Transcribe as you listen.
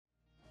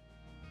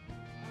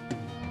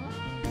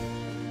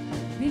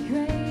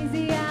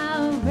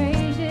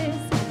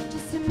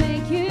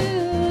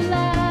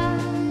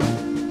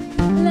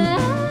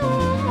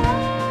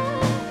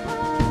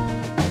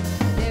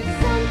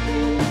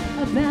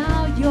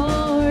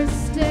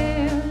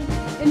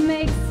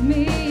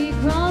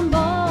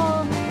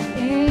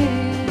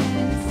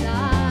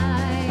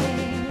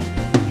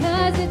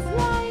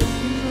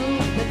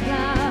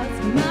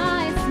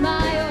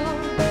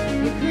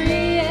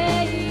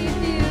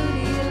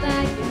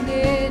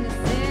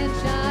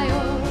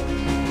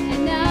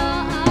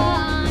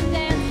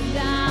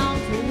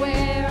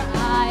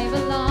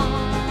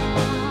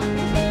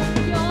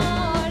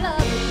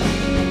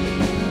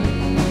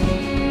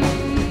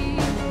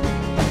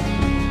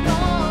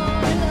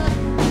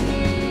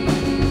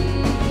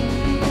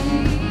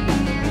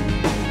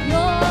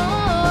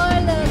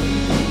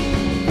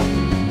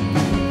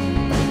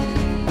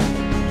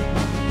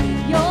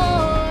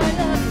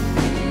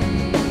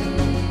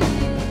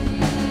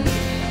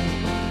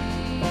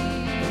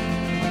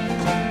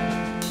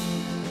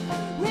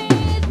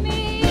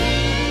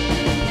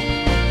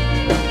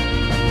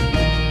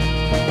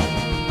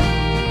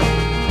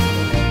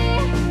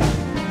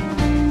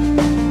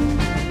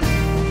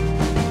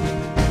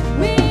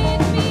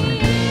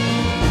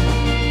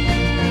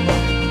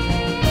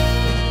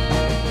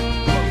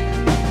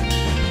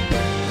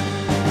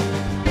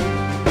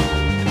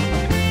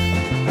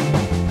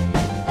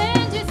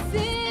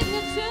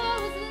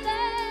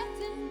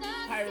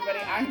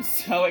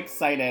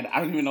excited. I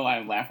don't even know why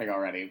I'm laughing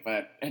already,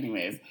 but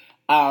anyways.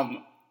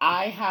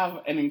 I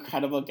have an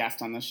incredible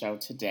guest on the show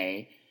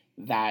today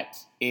that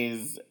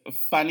is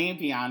funny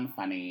beyond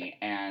funny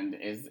and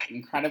is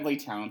incredibly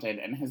talented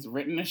and has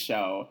written a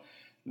show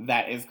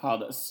that is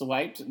called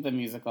Swiped the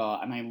Musical,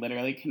 and I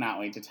literally cannot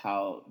wait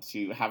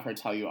to have her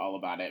tell you all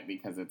about it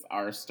because it's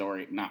our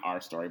story, not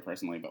our story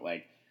personally, but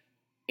like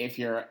if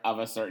you're of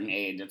a certain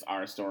age, it's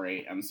our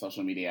story and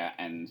social media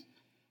and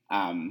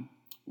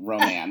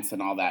romance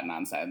and all that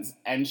nonsense.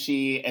 And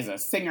she is a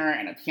singer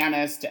and a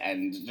pianist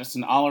and just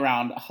an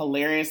all-around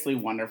hilariously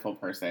wonderful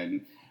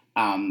person.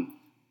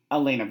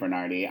 Alena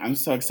Bernardi, I'm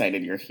so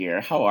excited you're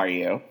here. How are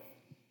you?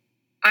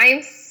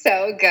 I'm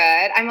so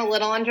good. I'm a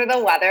little under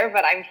the weather,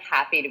 but I'm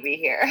happy to be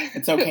here.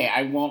 It's okay.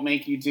 I won't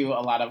make you do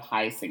a lot of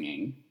high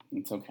singing.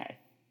 It's okay.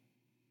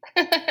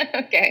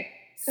 Okay.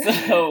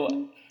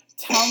 So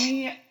tell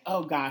me,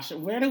 oh gosh,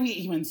 where do we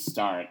even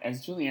start?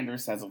 As Julie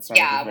Andrews says, let's start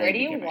at the very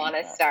beginning. Where do you want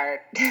to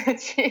start?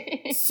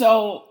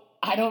 So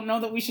I don't know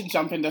that we should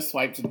jump into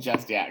Swiped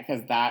just yet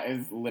because that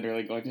is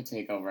literally going to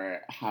take over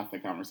half the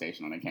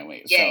conversation and I can't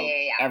wait.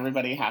 Yeah.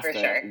 Everybody has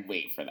to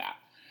wait for that.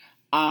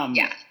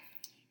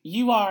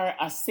 You are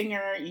a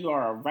singer, you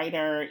are a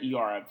writer, you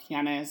are a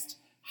pianist.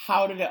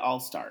 How did it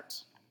all start?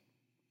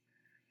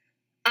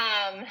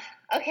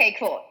 Okay,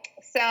 cool.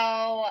 So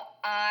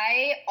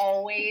I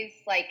always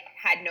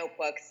had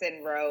notebooks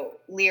and wrote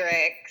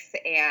lyrics,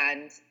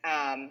 and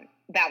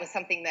that was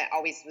something that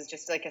always was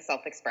just a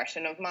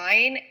self-expression of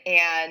mine.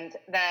 And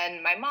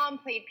then my mom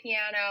played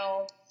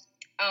piano,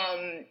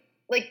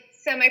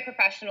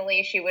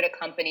 semi-professionally. She would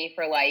accompany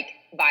for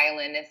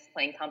violinists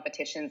playing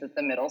competitions at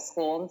the middle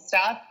school and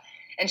stuff.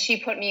 And she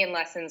put me in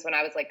lessons when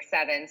I was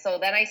 7. So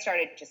then I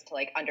started just to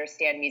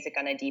understand music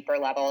on a deeper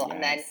level. Yes.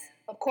 And then,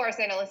 of course,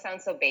 I know this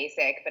sounds so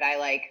basic, but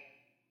I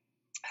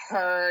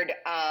heard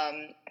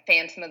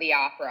Phantom of the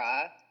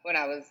Opera when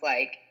I was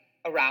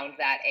around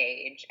that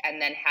age,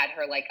 and then had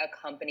her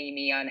accompany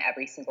me on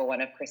every single one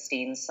of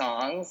Christine's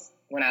songs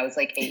when I was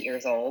 8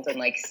 years old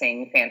and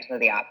sing Phantom of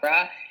the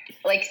Opera.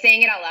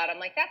 Saying it out loud, I'm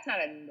that's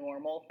not a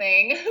normal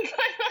thing, but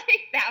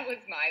that was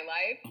my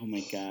life. Oh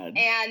my God.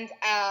 And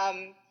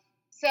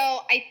so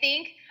I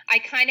think I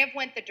kind of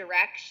went the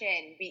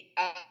direction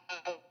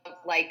of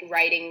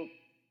writing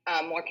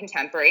more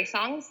contemporary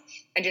songs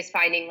and just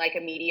finding a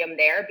medium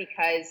there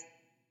because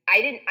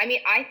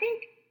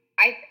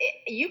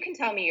you can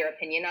tell me your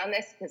opinion on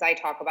this because I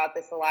talk about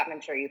this a lot and I'm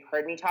sure you've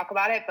heard me talk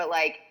about it, but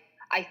I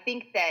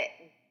think that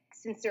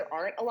since there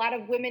aren't a lot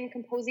of women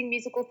composing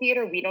musical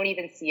theater, we don't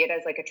even see it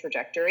as a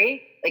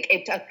trajectory.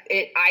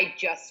 I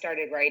just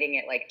started writing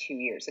it 2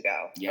 years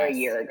ago. Yes. Or a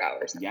year ago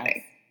or something.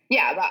 Yes.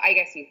 Yeah, but I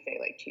guess you'd say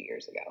 2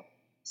 years ago.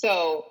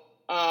 So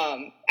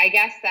I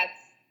guess that's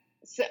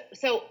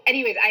so.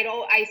 Anyways,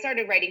 I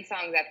started writing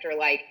songs after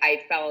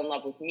I fell in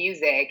love with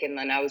music, and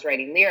then I was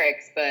writing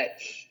lyrics. But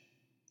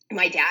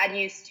my dad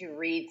used to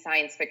read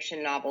science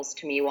fiction novels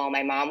to me while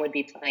my mom would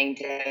be playing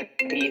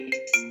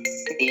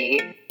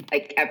WC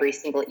every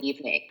single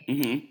evening.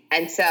 Mm-hmm.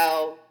 And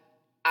so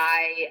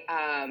I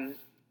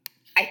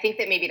think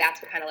that maybe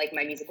that's where kind of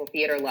my musical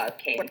theater love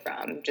came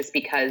from, just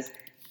because.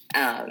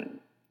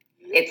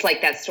 It's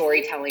that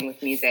storytelling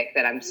with music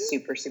that I'm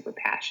super, super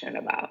passionate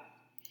about.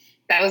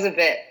 That was a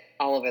bit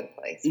all over the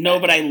place. No,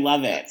 but I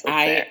love it.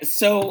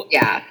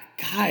 Yeah.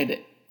 God,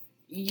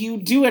 you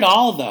do it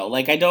all though.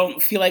 I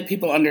don't feel like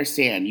people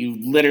understand. You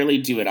literally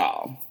do it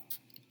all.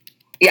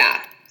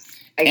 Yeah,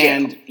 I do.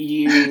 And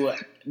you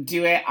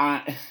do it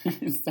on,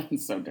 it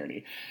sounds so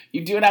dirty.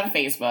 You do it on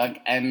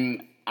Facebook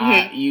and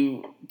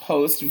you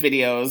post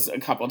videos a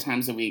couple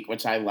times a week,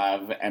 which I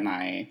love and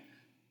I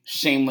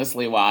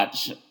shamelessly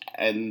watch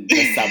in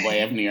the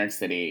subway of New York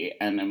City,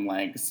 and I'm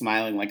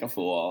smiling like a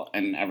fool,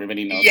 and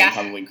everybody knows I'm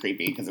probably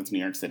creepy because it's New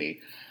York City.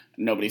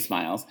 Nobody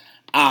smiles.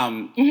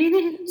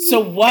 So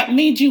what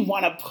made you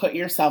want to put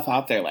yourself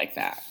out there like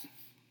that?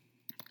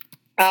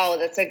 Oh,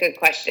 that's a good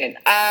question.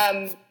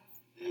 I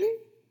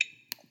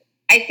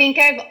think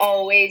I've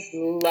always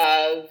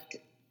loved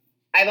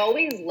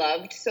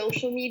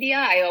social media.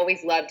 I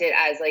always loved it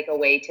as a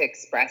way to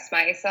express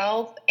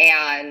myself,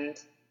 and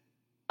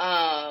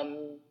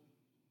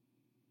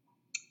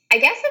I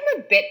guess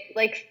I'm a bit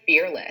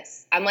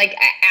fearless. I'm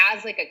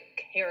as a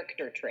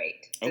character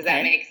trait. Does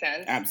that make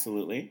sense?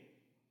 Absolutely.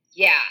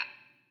 Yeah.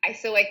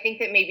 So I think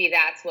that maybe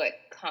that's where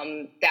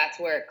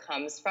it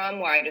comes from,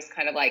 where I'm just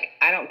kind of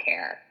I don't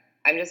care.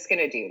 I'm just going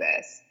to do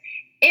this.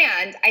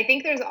 And I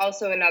think there's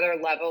also another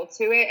level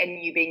to it,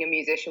 and you being a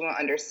musician will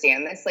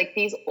understand this.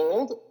 These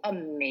old,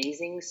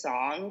 amazing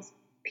songs,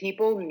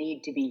 people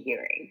need to be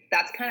hearing.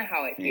 That's kind of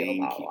how I feel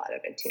about a lot of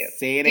it, too.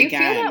 Say it again. Do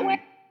you feel that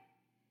way?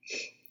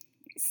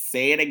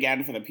 Say it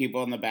again for the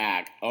people in the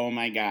back. Oh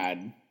my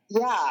God.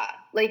 Yeah.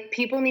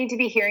 People need to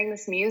be hearing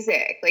this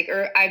music.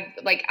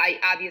 I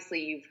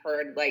obviously you've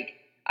heard,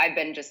 I've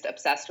been just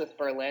obsessed with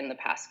Berlin the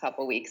past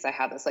couple weeks. I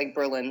have this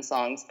Berlin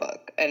songs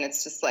book, and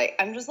it's just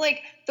I'm just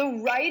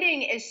the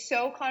writing is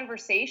so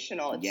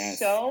conversational. It's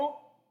so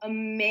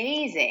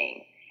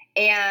amazing.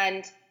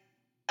 And,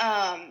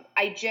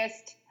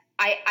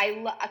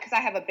 because I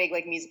have a big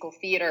like musical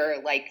theater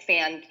like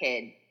fan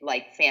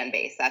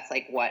base. That's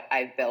like what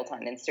I've built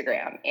on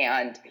Instagram,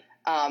 and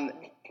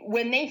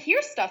when they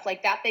hear stuff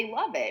like that, they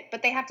love it,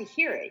 but they have to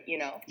hear it, you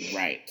know.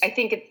 Right. I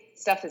think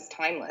stuff is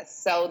timeless,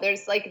 so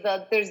there's like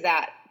there's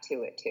that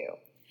to it too.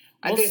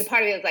 Well, there's a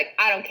part of me that's like,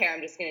 I don't care,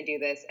 I'm just gonna do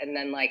this, and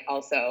then like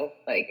also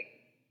like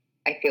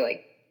I feel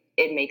like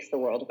it makes the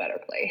world a better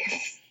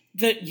place.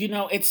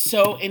 It's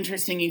so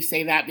interesting you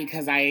say that,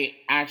 because I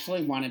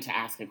actually wanted to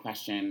ask a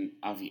question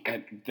of you.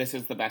 This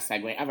is the best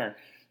segue ever.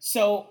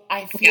 So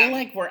I feel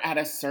like we're at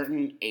a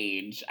certain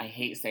age. I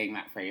hate saying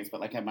that phrase,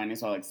 but like I might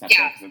as well accept it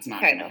because it's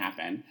not going to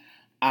happen.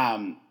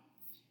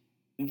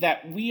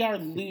 That we are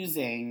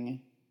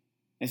losing.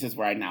 This is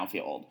where I now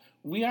feel old.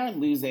 We are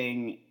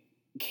losing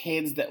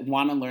kids that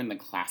want to learn the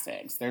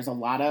classics. There's a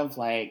lot of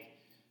like.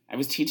 I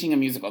was teaching a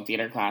musical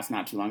theater class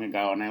not too long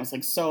ago, and I was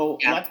like, so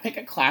let's pick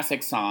a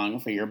classic song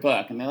for your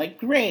book. And they're like,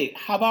 great,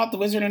 how about The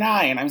Wizard and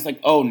I? And I was like,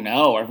 oh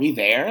no, are we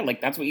there?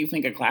 Like, that's what you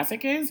think a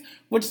classic is?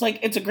 Which, like,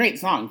 it's a great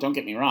song, don't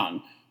get me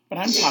wrong. But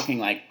I'm talking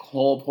like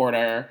Cole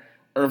Porter,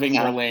 Irving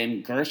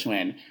Berlin,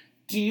 Gershwin.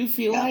 Do you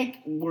feel like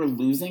we're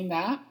losing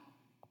that?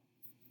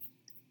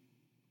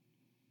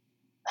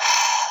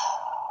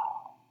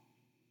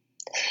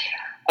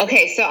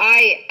 Okay, so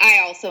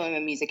I also am a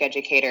music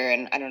educator,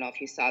 and I don't know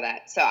if you saw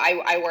that. So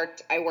I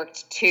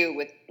worked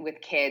too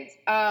with kids.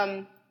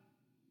 I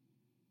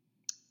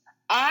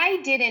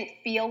didn't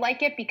feel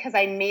like it because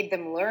I made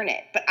them learn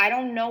it, but I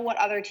don't know what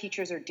other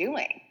teachers are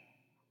doing.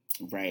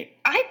 Right.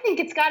 I think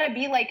it's got to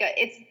be like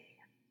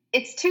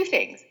it's two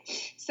things.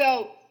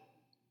 So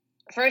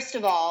first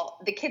of all,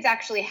 the kids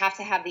actually have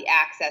to have the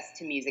access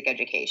to music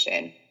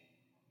education,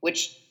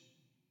 which,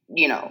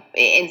 you know,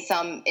 in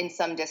some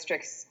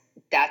districts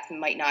that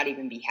might not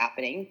even be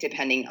happening,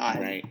 depending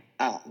on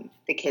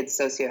the kids'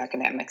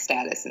 socioeconomic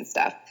status and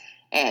stuff,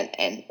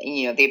 and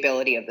you know, the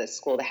ability of the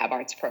school to have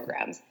arts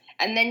programs.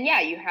 And then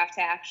you have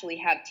to actually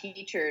have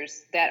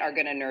teachers that are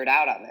going to nerd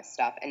out on this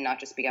stuff and not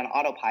just be on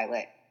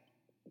autopilot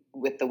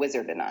with The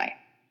Wizard and I.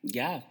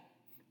 Yeah.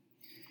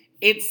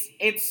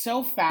 It's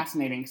so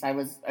fascinating, because I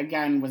was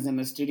in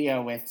the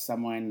studio with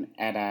someone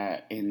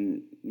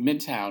in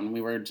Midtown.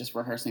 We were just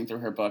rehearsing through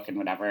her book and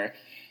whatever,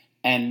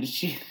 and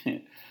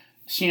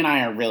she and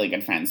I are really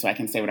good friends, so I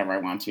can say whatever I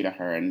want to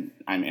her, and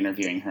I'm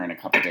interviewing her in a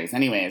couple days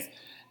anyways.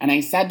 And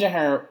I said to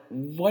her,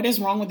 what is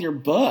wrong with your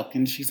book?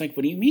 And she's like,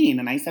 what do you mean?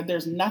 And I said,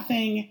 there's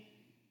nothing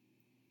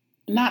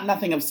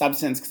of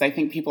substance, because I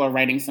think people are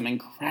writing some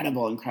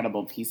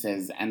incredible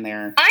pieces, and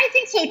I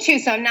think so too,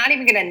 so I'm not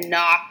even going to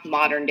knock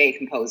modern day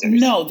composers.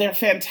 No, they're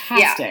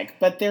fantastic,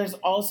 but there's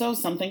also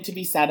something to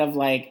be said of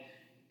like,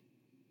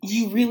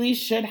 you really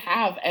should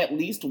have at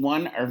least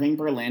one Irving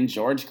Berlin,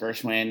 George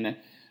Gershwin,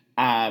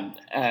 Sheldon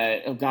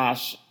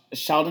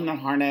and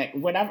Harnick,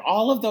 whatever,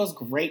 all of those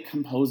great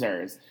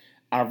composers,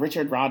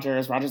 Richard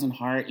Rodgers and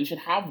Hart, you should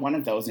have one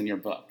of those in your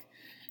book.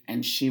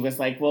 And she was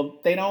like, well,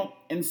 they don't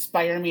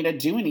inspire me to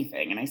do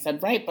anything. And I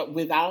said, right, but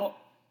without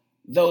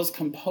those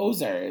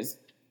composers,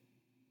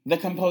 the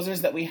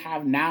composers that we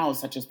have now,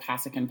 such as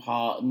Pasek and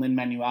Paul and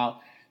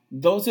Lin-Manuel,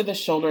 those are the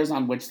shoulders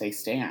on which they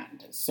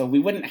stand. So we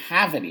wouldn't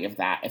have any of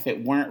that if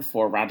it weren't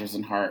for Rodgers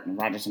and Hart and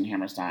Rodgers and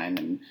Hammerstein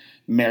and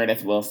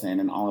Meredith Willson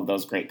and all of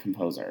those great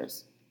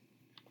composers.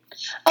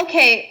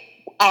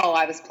 Okay. Oh,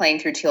 I was playing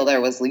through Till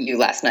There Was You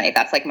last night.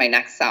 That's like my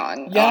next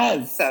song.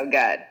 Yes. Oh, so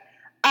good.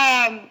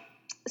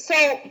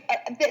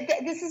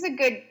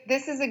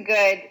 This is a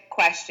good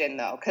question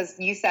though, because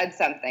you said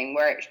something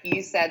where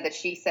you said that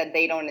she said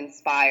they don't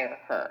inspire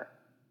her.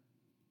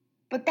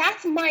 But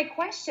that's my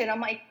question.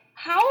 I'm like,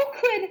 how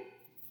could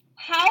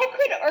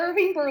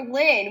Irving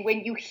Berlin, when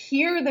you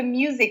hear the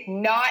music,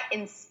 not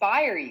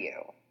inspire you?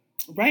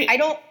 Right.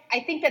 I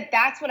think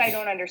that's what I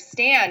don't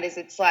understand, is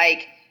it's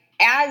like,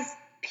 as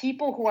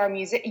people who are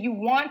you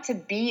want to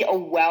be a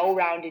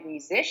well-rounded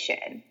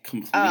musician.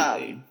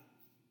 Completely.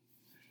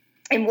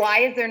 And why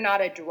is there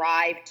not a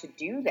drive to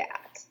do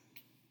that?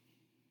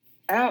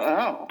 I don't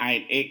know.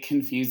 It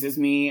confuses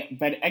me,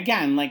 but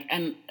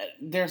again,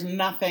 there's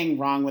nothing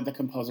wrong with the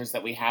composers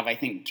that we have. I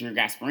think Drew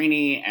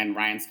Gasparini and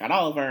Ryan Scott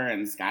Oliver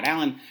and Scott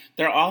Allen,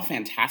 they're all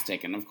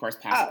fantastic. And of course,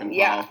 Pasek and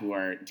Paul, who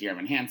are Dear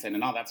Evan Hansen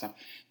and all that stuff,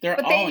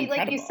 they're all incredible.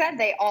 Like you said,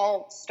 they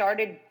all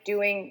started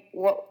doing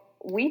what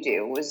we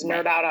do, was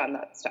nerd out on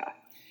that stuff.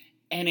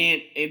 And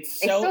they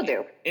still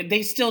do.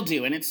 They still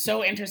do. And it's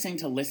so interesting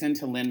to listen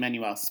to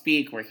Lin-Manuel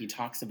speak, where he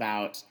talks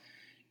about,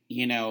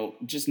 you know,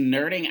 just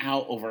nerding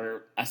out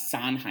over a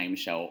Sondheim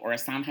show or a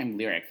Sondheim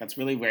lyric. That's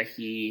really where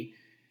he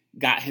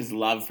got his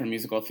love for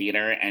musical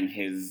theater and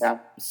his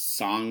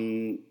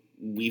song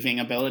weaving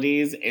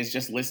abilities, is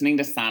just listening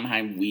to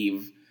Sondheim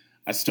weave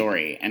a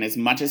story. And as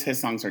much as his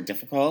songs are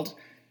difficult,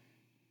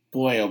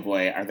 boy, oh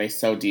boy, are they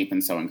so deep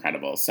and so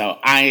incredible. So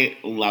I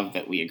love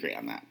that we agree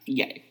on that.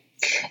 Yay.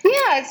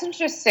 Yeah, it's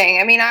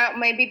interesting. I mean,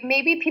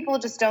 maybe people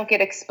just don't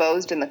get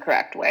exposed in the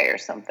correct way or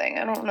something.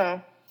 I don't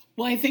know.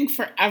 Well, I think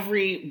for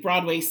every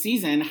Broadway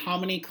season, how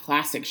many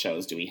classic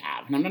shows do we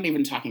have? And I'm not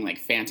even talking like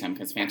Phantom,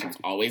 because Phantom's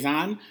always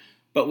on.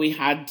 But we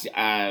had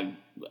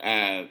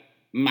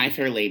My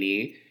Fair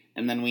Lady.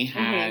 And then we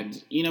had,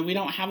 we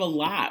don't have a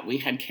lot. We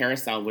had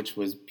Carousel, which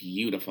was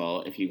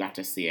beautiful. If you got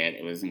to see it,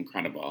 it was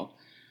incredible.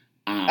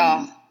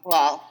 But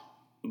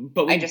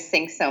I just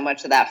sing so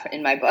much of that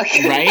in my book.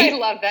 Right? I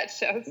love that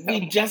show so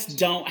We much. just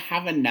don't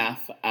have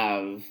enough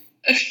of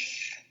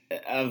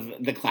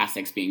the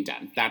classics being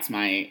done. That's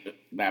my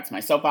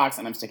soapbox,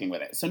 and I'm sticking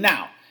with it. So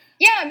now...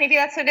 Yeah, maybe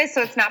that's what it is.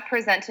 So it's not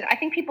presented. I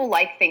think people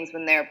like things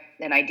when they're,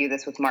 and I do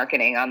this with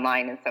marketing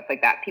online and stuff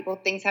like that.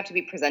 Things have to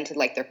be presented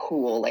like they're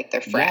cool, like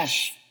they're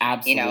fresh. Yes,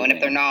 absolutely. And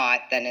if they're not,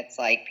 then it's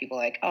like, people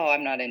are like, oh,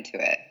 I'm not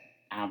into it.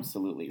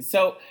 Absolutely.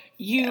 So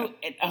I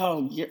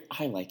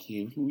like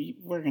you.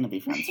 We're going to be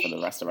friends for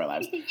the rest of our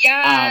lives.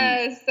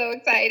 Yes, so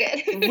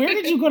excited. Where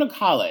did you go to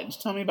college?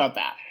 Tell me about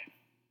that.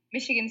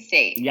 Michigan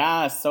State.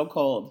 Yeah, so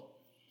cold.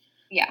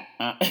 Yeah.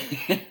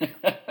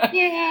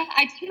 Yeah,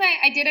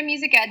 I did a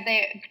music ed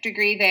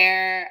degree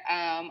there.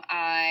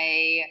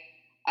 I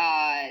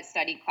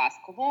studied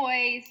classical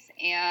voice,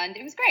 and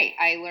it was great.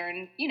 I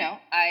learned,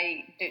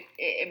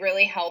 it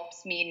really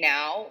helps me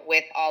now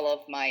with all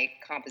of my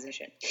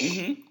composition.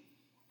 Mm-hmm.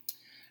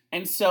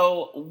 And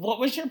so, what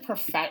was your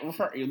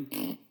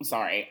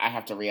Sorry, I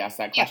have to re-ask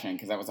that question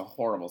because that was a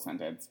horrible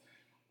sentence.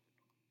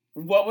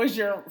 What was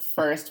your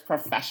first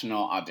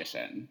professional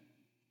audition?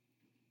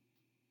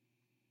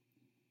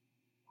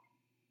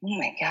 Oh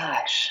my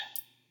gosh.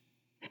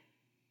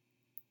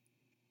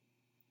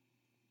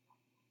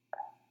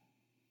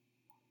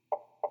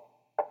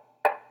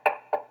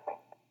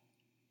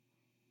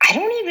 I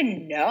don't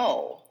even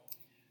know.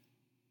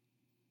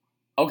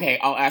 Okay,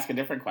 I'll ask a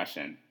different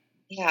question.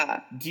 Yeah.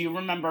 Do you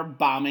remember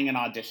bombing an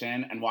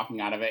audition and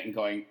walking out of it and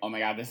going, oh my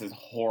God, this is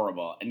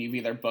horrible? And you've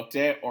either booked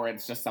it or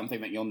it's just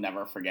something that you'll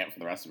never forget for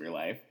the rest of your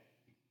life?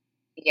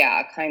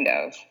 Yeah, kind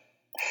of.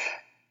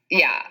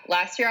 Yeah.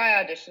 Last year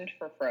I auditioned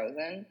for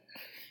Frozen.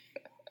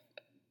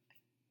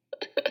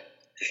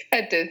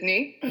 At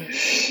Disney.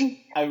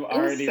 I'm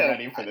already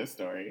ready for this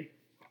story.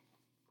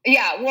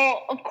 Yeah,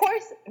 well, of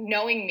course,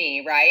 knowing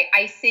me, right?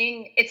 I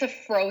sing, it's a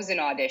Frozen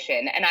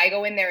audition, and I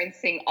go in there and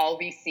sing I'll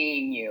Be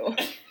Seeing You.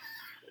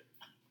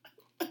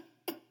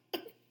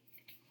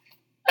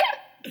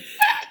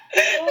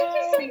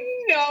 Just like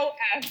no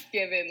F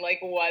given, like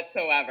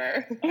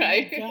whatsoever,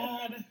 right? Oh my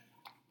God.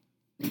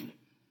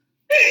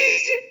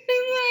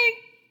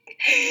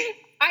 And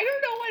I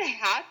don't know what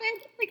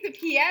happened. Like the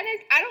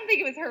pianist, I don't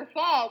think it was her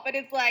fault, but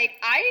it's like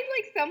I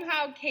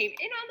somehow came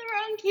in on the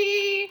wrong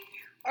key,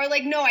 or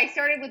no, I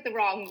started with the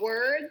wrong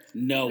words.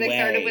 No way. I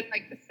started with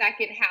the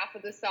second half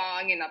of the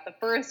song and not the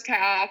first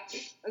half,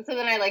 and so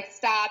then I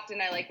stopped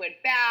and I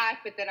went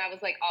back, but then I was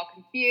all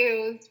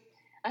confused,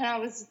 and I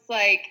was just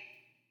they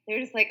were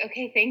just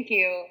okay, thank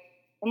you.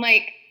 I'm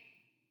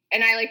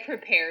and I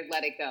prepared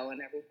Let It Go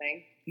and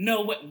everything.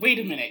 No, wait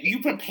a minute.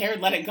 You prepared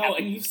Let It Go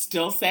and you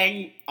still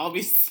sang I'll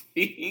Be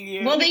Seeing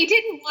You? Well, they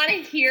didn't want to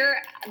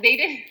hear,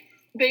 they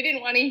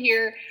didn't want to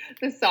hear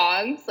the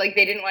songs. They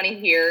didn't want to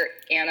hear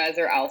Anna's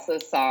or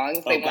Elsa's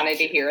songs. They wanted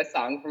to hear a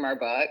song from our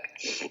book.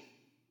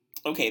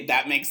 Okay,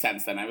 that makes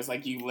sense then. I was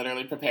you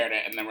literally prepared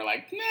it and then we're nah,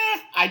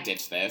 I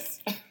ditched this.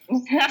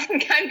 I'm going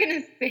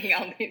to sing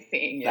I'll Be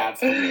Seeing You.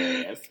 That's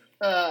hilarious.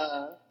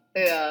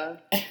 Yeah.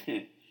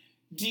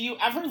 Do you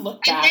ever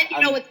look back? And then,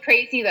 you know what's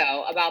crazy,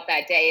 though, about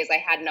that day is I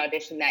had an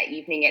audition that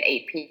evening at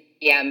 8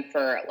 p.m.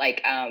 for,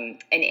 an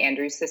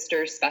Andrew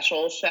Sisters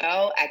special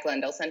show at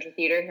Glendale Central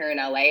Theater here in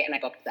L.A., and I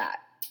booked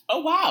that.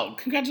 Oh, wow.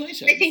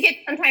 Congratulations. I think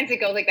sometimes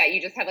it goes like that.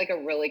 You just have, a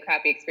really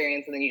crappy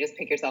experience, and then you just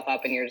pick yourself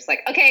up, and you're just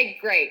okay,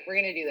 great,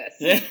 we're going to do this.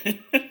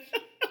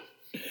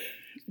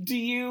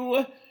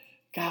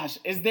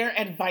 Is there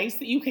advice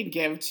that you could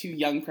give to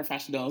young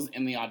professionals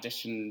in the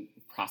audition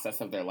process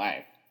of their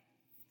life?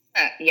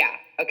 Yeah.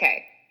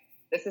 Okay.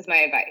 This is my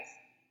advice.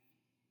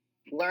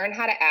 Learn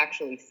how to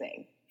actually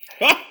sing.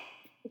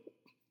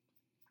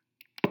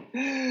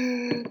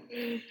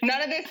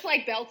 None of this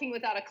belting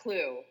without a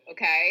clue.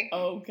 Okay.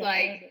 Oh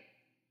God.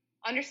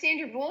 Understand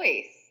your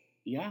voice.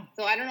 Yeah.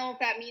 So I don't know if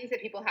that means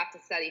that people have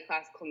to study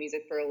classical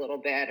music for a little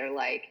bit, or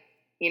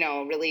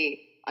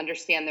really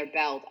understand their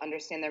belt,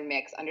 understand their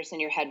mix,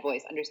 understand your head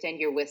voice, understand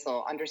your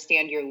whistle,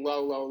 understand your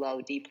low, low, low,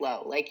 deep,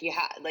 low.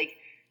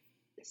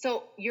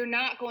 So you're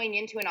not going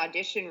into an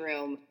audition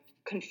room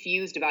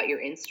confused about your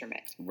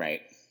instrument.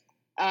 Right.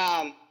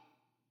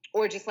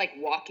 Or just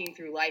walking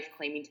through life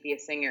claiming to be a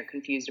singer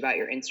confused about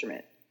your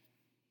instrument.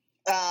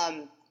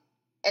 And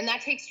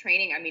that takes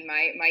training. I mean,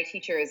 my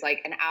teacher is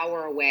an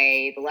hour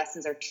away. The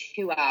lessons are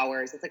 2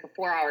 hours. It's a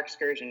 4-hour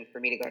excursion for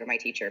me to go to my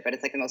teacher, but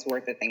it's the most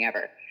worth it thing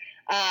ever.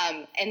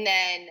 And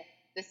then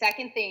the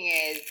second thing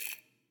is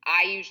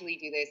I usually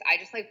do this. I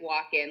just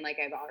walk in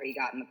I've already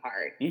gotten the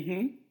part.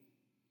 Mm-hmm.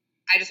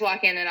 I just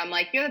walk in and I'm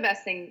you're the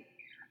best thing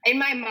in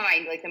my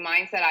mind. The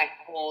mindset I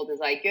hold is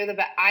you're the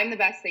best. I'm the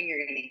best thing you're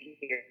going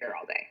to hear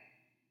all day.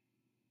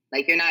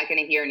 You're not going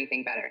to hear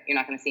anything better. You're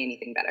not going to see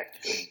anything better.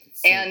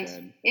 So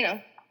and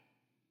good.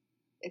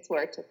 It's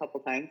worked a couple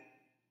times.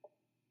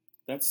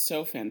 That's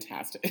so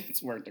fantastic.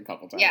 It's worked a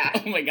couple times. Yeah.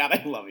 Oh my God,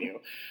 I love you.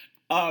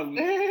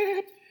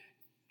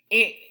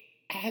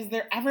 has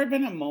there ever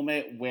been a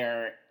moment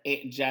where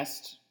it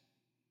just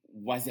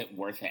wasn't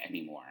worth it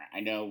anymore? I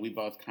know we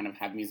both kind of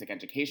have music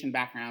education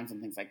backgrounds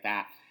and things like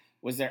that.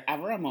 Was there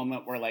ever a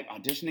moment where like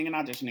auditioning and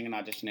auditioning and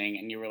auditioning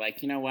and you were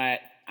like, you know what,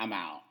 I'm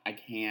out. I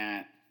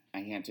can't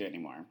do it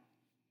anymore?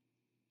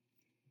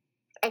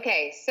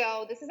 Okay,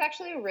 so this is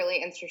actually a really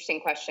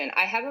interesting question.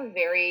 I have a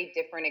very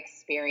different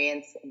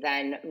experience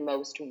than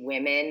most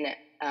women,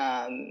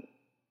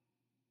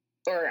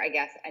 or I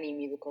guess any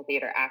musical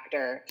theater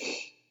actor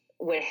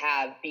would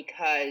have,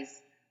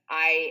 because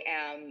I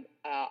am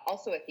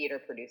also a theater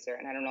producer,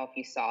 and I don't know if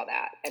you saw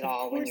that at Of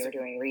all when you course. were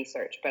doing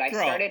research, but I Girl,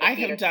 started a I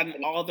theater have done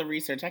company. all the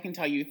research. I can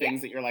tell you things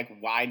Yeah. that you're like,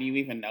 why do you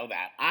even know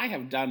that? I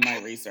have done my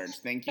research.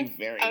 Thank you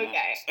very Okay.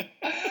 much.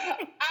 All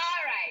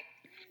right.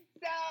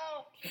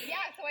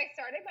 So I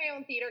started my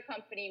own theater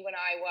company when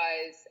I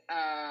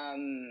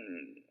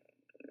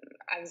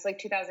was like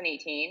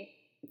 2018.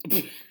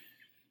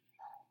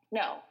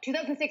 No,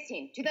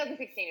 2016.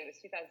 2016. It was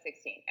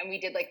 2016. And we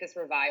did like this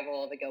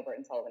revival of the Gilbert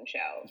and Sullivan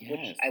show, which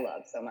Yes. I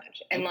love so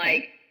much. And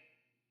Okay.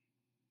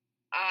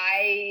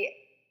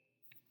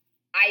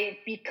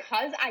 like,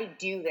 because I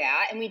do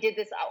that, and we did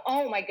this,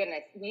 oh my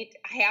goodness,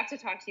 I have to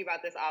talk to you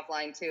about this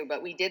offline too,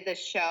 but we did this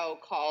show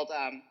called,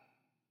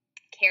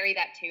 Carry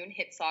That Tune,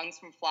 Hit Songs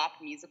from Flop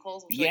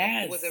Musicals, which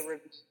Yes. was a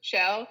review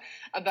show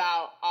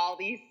about all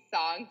these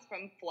songs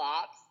from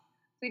flops.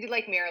 So we did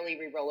like Merrily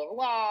We Roll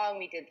Along,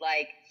 we did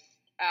like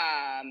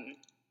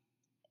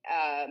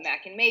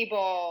Mac and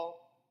Mabel,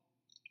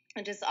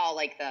 and just all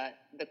like the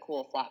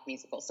cool flop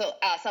musicals. So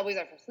Subways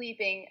Are for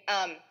Sleeping.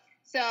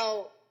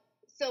 So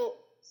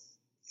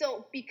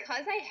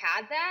because I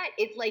had that,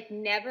 it like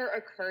never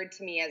occurred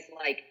to me as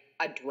like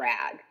a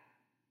drag.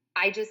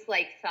 I just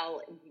like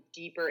fell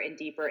deeper and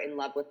deeper in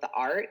love with the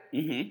art.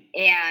 Mm-hmm.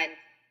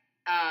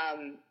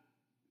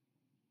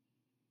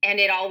 And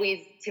it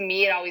always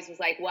was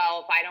like,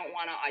 well, if I don't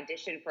want to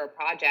audition for a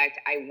project,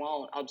 I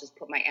won't. I'll just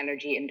put my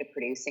energy into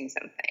producing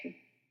something.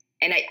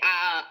 And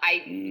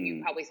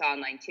you probably saw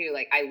online too,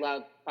 like I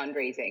love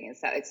fundraising and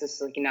stuff. It's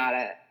just like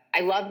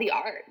I love the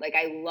art. Like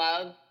I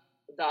love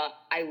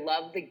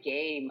the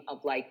game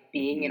of like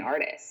being an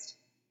artist,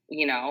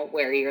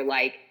 where you're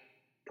like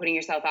putting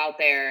yourself out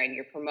there and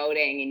you're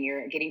promoting and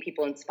you're getting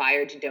people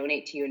inspired to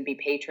donate to you and be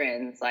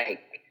patrons. Like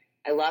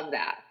I love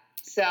that.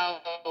 So,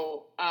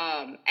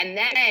 and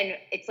then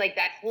it's like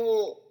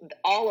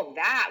all of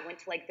that went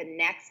to like the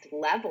next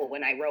level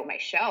when I wrote my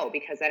show,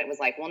 because then it was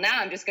like, well, now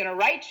I'm just going to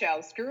write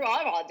shows, screw all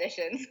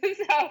auditions. It's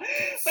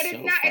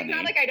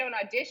not like I don't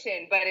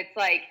audition, but it's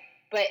like,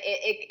 but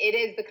it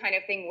is the kind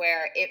of thing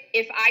where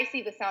if I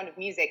see The Sound of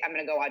Music, I'm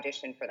going to go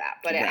audition for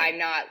that. But right.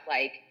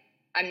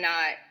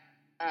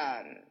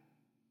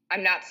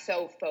 I'm not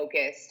so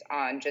focused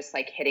on just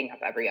like hitting up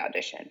every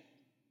audition.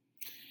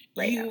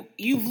 Right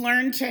you've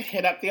learned to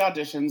hit up the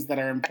auditions that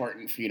are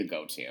important for you to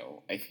go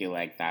to. I feel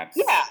like that's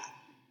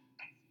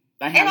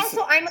and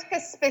also I'm like a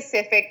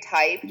specific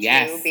type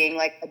too, being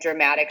like a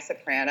dramatic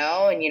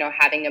soprano and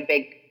having a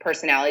big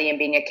personality and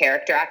being a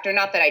character actor.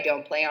 Not that I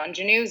don't play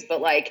ingenues,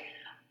 but like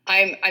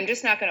I'm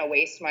just not going to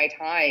waste my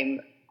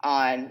time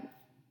on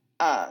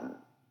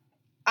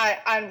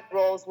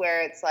roles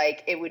where it's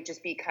like it would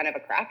just be kind of a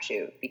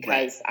crapshoot,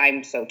 because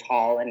I'm so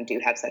tall and do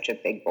have such a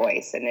big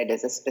voice, and it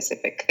is a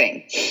specific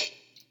thing.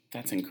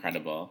 That's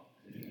incredible.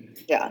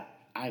 Yeah.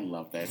 I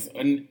love this.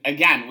 And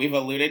again, we've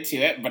alluded to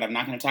it, but I'm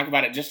not going to talk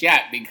about it just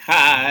yet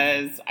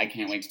because I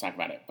can't wait to talk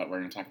about it. But we're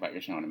going to talk about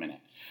your show in a minute.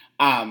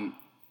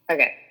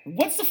 Okay.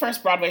 What's the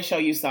first Broadway show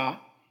you saw?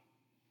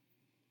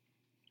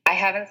 I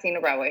haven't seen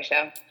a Broadway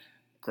show.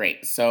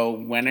 Great. So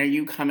when are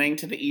you coming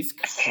to the East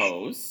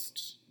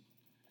Coast?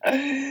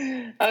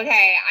 Okay.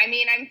 I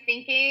mean, I'm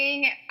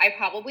thinking I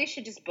probably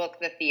should just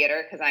book the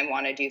theater because I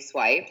want to do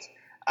Swiped.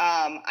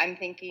 I'm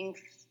thinking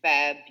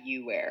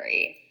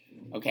February.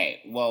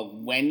 Okay, well,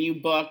 when you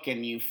book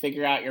and you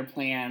figure out your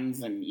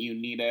plans and you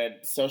need a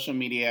social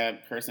media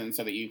person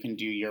so that you can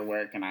do your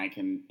work and I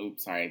can,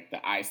 oops, sorry,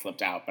 the I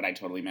slipped out, but I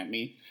totally meant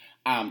me.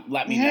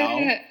 Let me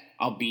know.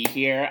 I'll be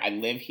here. I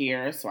live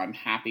here, so I'm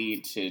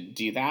happy to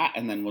do that,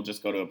 and then we'll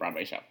just go to a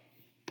Broadway show.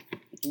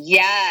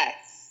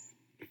 Yes.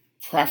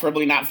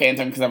 Preferably not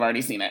Phantom because I've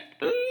already seen it.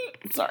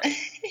 Sorry.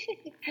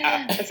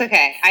 It's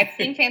okay. I've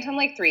seen Phantom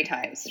like 3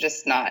 times,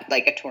 just not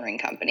like a touring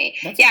company.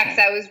 That's because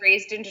I was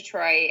raised in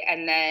Detroit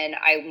and then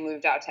I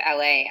moved out to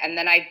LA, and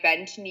then I've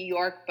been to New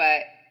York,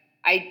 but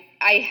I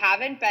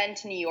haven't been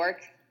to New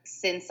York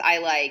since I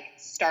like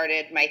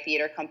started my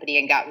theater company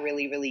and got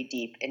really, really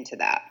deep into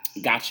that.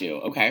 Got you.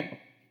 Okay.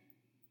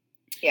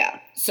 Yeah.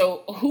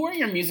 So who are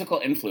your musical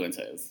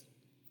influences?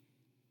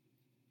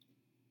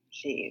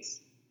 Jeez.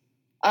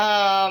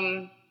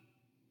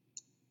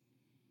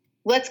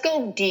 Let's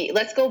go deep.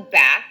 Let's go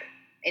back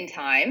in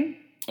time.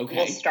 Okay.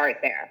 We'll start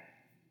there.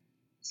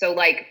 So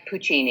like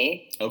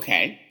Puccini.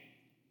 Okay.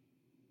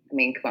 I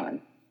mean, come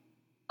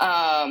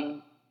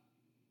on.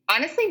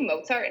 Honestly,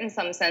 Mozart in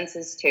some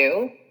senses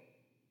too.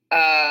 So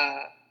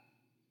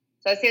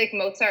I'd say like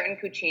Mozart and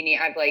Puccini,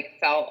 I've like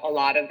felt a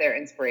lot of their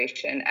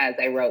inspiration as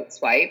I wrote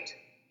Swiped.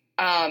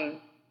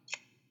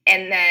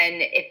 And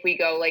then if we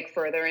go like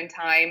further in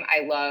time,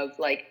 I love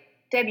like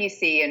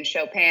Debussy and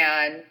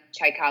Chopin,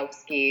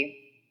 Tchaikovsky,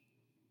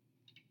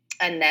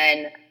 and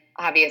then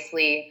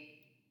obviously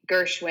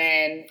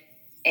Gershwin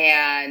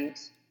and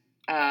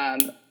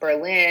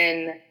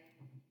Berlin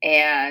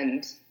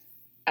and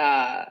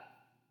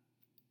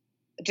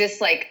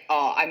just like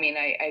all. I mean,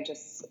 I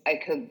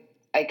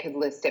could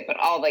list it, but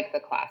all like the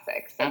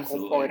classics, like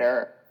Cole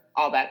Porter,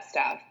 all that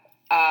stuff.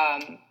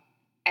 And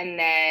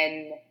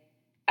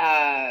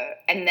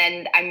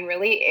then I'm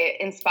really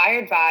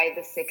inspired by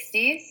the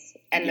 60s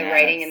and the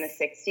writing in the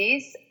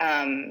 60s.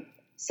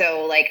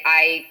 So like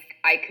I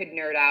could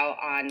nerd out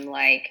on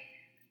like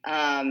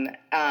Bob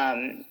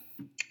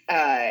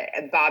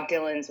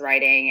Dylan's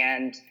writing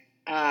and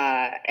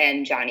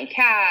Johnny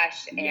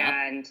Cash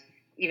and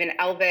even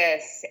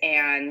Elvis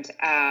and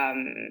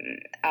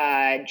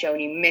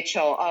Joni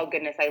Mitchell. Oh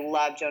goodness, I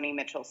love Joni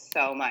Mitchell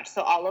so much.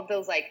 So all of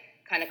those like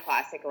kind of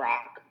classic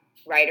rock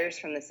writers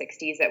from the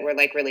 60s that were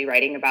like really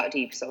writing about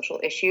deep social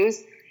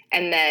issues.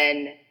 And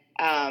then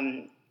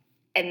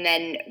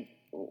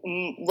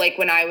like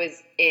when I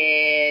was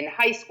in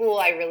high school,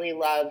 I really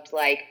loved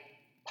like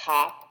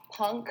pop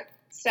punk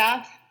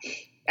stuff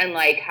and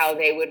like how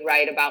they would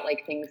write about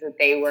like things that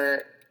they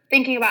were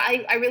thinking about.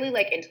 I really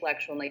like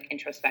intellectual and like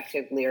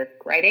introspective lyric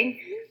writing.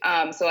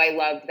 So I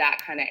loved that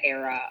kind of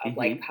era of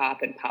like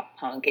pop and pop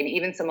punk, and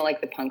even some of like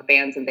the punk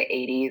bands of the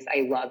 80s.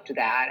 I loved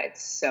that.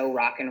 It's so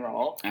rock and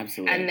roll.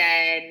 Absolutely. And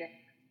then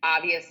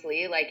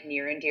obviously like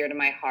near and dear to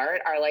my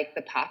heart are like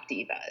the pop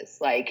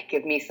divas. Like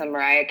give me some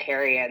Mariah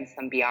Carey and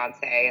some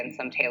Beyonce and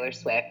some Taylor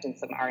Swift and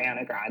some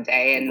Ariana Grande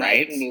and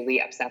like newly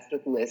obsessed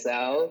with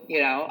Lizzo.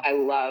 You know, I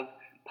love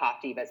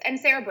pop divas. And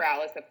Sarah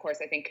Bareilles, of course,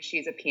 I think because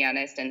she's a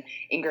pianist, and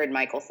Ingrid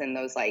Michaelson,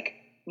 those like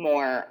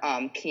more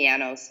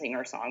piano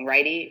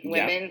singer-songwriting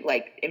women,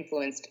 like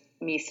influenced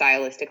me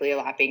stylistically a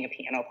lot being a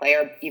piano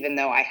player, even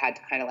though I had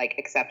to kind of like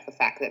accept the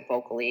fact that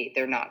vocally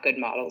they're not good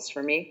models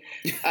for me.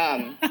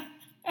 Because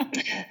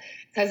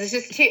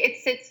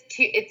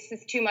it's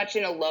just too much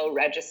in a low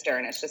register,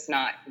 and it's just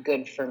not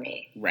good for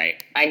me.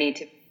 Right. I need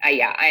to,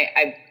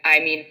 I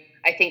mean,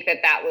 I think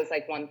that was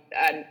like one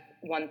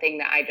thing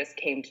that I just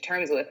came to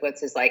terms with,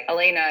 which is like,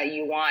 Alena,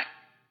 you want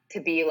to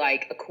be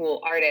like a cool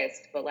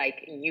artist, but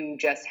like you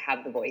just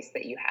have the voice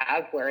that you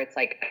have, where it's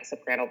like a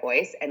soprano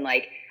voice, and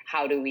like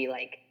how do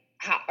I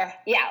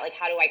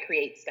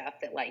create stuff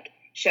that like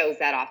shows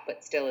that off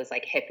but still is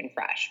like hip and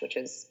fresh, which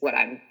is what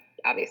I'm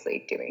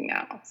obviously doing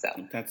now. So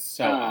that's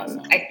so awesome.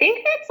 I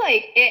think that's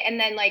like it. And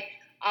then like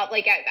I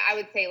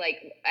would say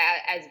like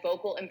as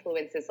vocal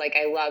influences, like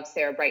I love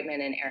Sarah Brightman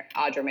and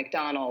Audra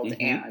McDonald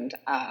and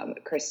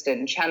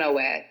Kristen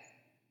Chenoweth.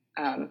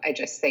 I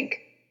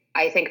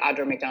think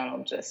Audra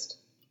McDonald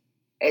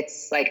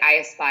it's like I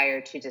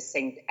aspire to just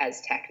sing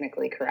as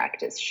technically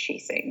correct as she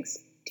sings.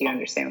 Do you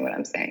understand what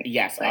I'm saying?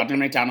 Yes, like, Audra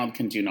McDonald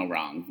can do no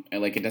wrong.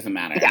 Like it doesn't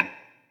matter. Yeah.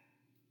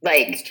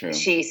 Like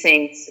she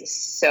sings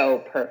so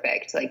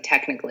perfect, like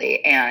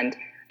technically. And,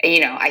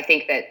 you know, I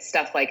think that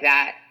stuff like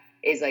that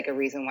is like a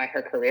reason why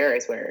her career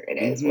is where it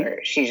is,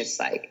 where she just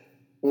like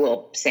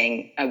will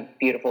sing a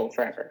beautiful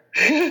forever.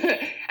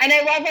 And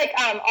I love like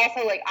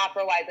also like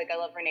opera wise, like I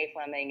love Renee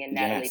Fleming and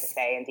Natalie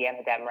Dessay and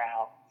Deanna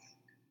Demrau.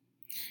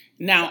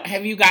 Now,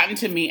 have you gotten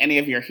to meet any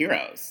of your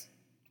heroes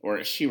or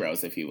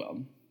sheroes, if you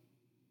will?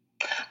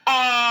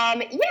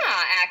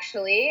 Yeah,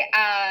 actually,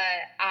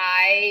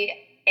 I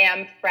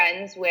am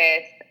friends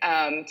with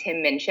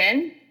Tim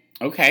Minchin.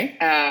 Okay.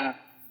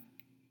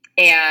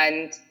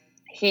 And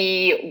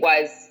he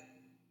was.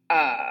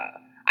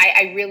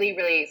 I really,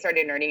 really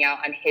started nerding out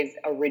on his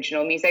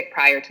original music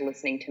prior to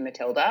listening to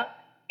Matilda.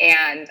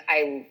 And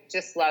I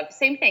just love,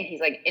 same thing. He's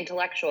like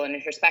intellectual and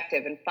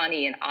introspective and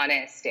funny and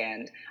honest.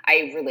 And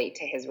I relate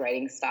to his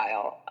writing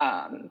style.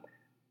 I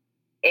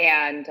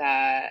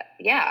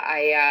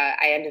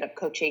ended up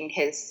coaching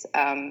his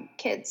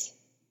kids.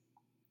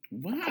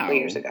 Wow. A couple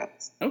years ago.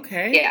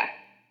 Okay. Yeah.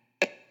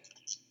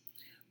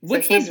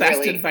 What's the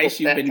best advice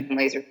you've been...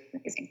 Amazing.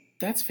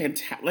 That's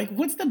fantastic. Like,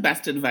 what's the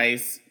best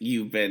advice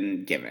you've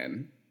been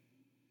given?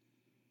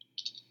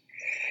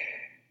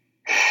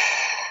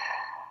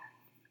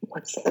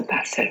 What's the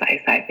best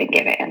advice I've been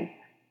given?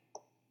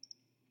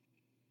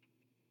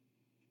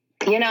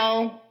 You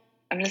know,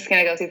 I'm just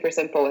going to go super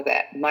simple with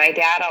it. My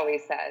dad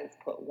always says,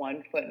 put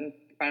one foot in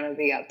front of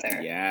the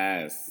other.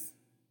 Yes.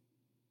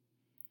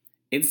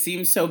 It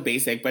seems so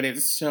basic, but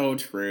it's so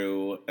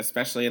true,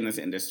 especially in this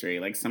industry.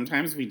 Like,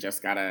 sometimes we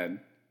just gotta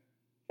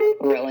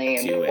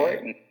really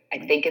important. I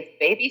think it's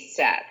baby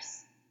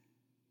steps.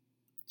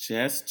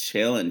 Just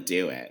chill and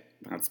do it.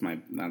 That's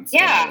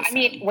yeah. I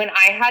mean, when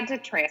I had to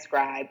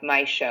transcribe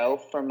my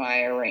show for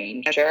my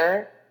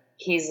arranger,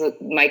 he's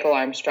Michael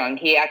Armstrong.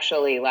 He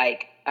actually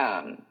like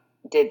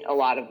did a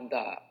lot of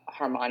the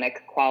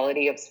harmonic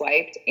quality of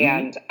Swiped,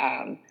 and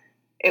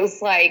it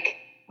was like,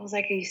 I was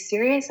like, are you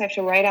serious? I have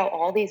to write out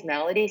all these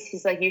melodies?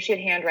 He's like, you should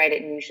handwrite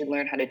it and you should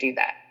learn how to do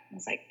that. I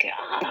was like,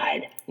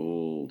 God.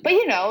 Ooh. But,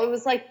 you know, it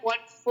was like one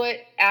foot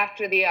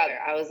after the other.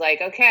 I was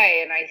like,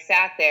 okay. And I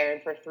sat there,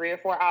 and for 3 or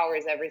 4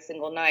 hours every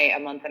single night, a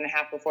month and a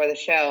half before the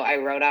show, I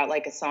wrote out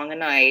like a song a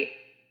night.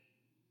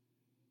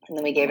 And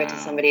then we gave it to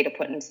somebody to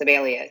put in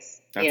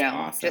Sibelius, That's you know,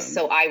 awesome. just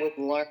so I would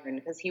learn,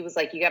 because he was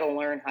like, you got to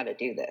learn how to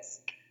do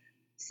this.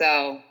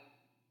 So,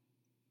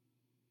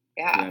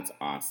 yeah. That's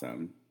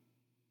awesome.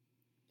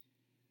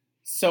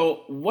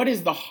 So, what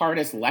is the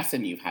hardest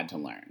lesson you've had to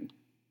learn?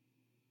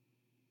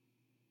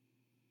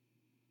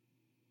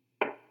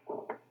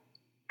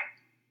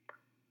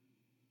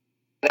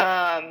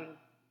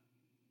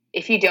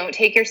 If you don't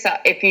take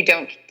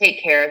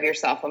care of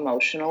yourself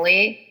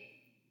emotionally,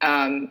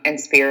 and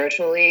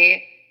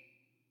spiritually,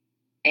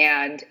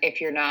 and if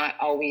you're not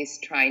always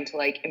trying to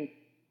like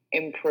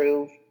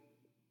improve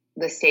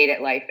the state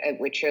at life at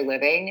which you're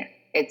living,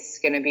 it's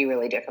going to be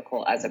really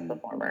difficult as a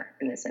performer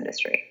in this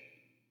industry,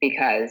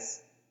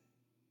 because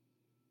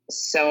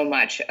so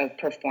much of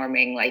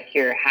performing, like,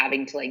 you're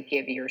having to like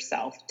give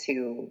yourself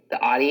to the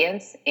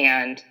audience,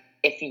 and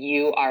if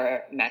you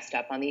are messed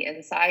up on the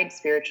inside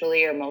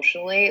spiritually or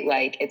emotionally,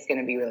 like, it's going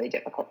to be really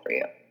difficult for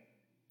you.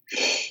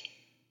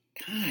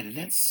 God,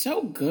 that's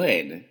so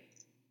good.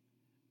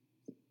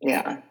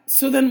 Yeah.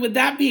 So then, with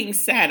that being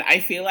said, I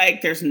feel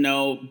like there's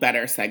no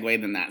better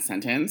segue than that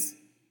sentence,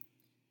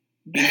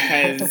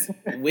 because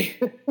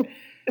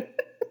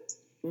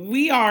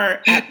we are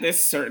at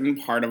this certain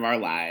part of our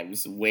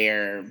lives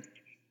where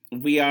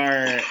we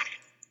are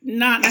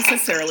not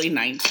necessarily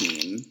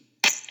 19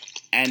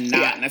 and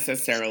not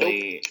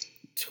necessarily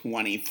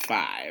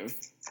 25.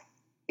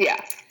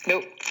 Yeah.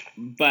 Nope.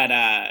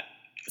 But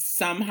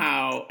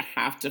somehow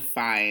have to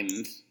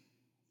find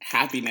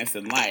happiness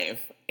in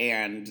life.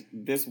 And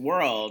this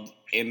world,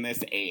 in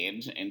this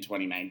age, in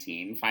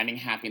 2019, finding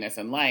happiness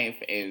in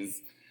life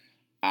is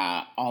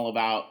all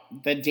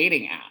about the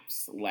dating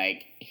apps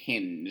like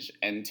Hinge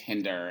and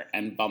Tinder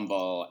and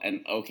Bumble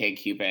and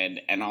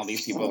OkCupid and all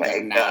these people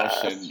that now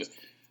should,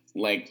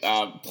 like,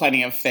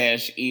 Plenty of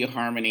Fish,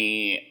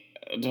 eHarmony,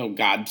 oh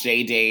God,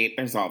 JDate.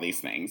 There's all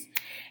these things.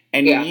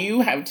 And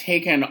you have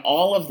taken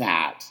all of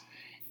that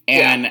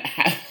and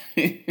have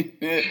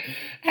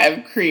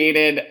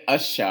created a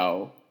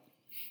show.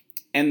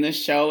 And the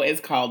show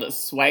is called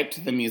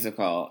Swiped the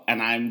Musical.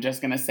 And I'm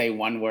just going to say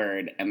one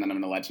word, and then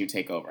I'm going to let you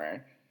take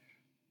over.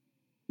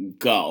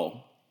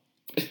 Go.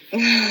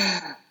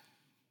 Okay,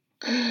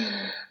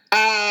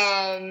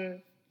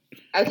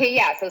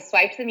 yeah. So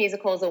Swiped the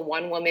Musical is a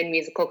one-woman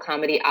musical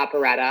comedy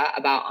operetta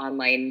about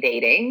online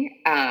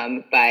dating.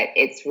 But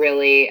it's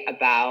really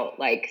about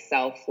like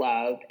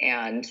self-love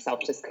and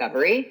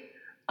self-discovery.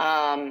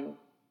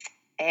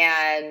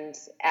 And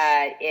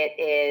it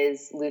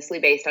is loosely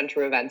based on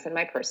true events in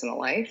my personal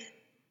life.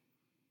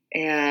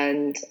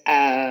 And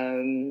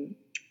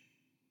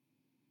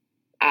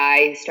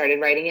I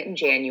started writing it in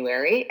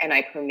January, and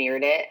I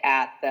premiered it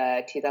at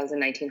the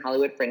 2019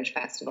 Hollywood Fringe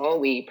Festival.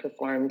 We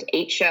performed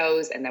 8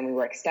 shows, and then we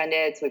were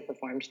extended, so we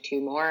performed 2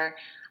 more.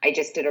 I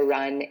just did a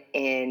run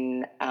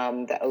in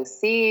the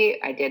OC.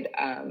 I did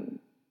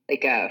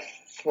like a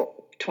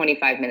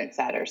 25-minute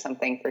set or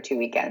something for 2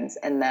 weekends,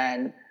 and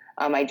then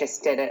I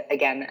just did it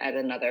again at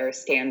another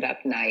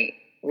stand-up night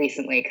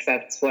recently, because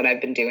that's what I've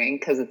been doing,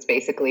 because it's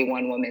basically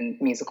one-woman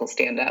musical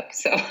stand-up.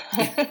 So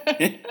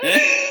I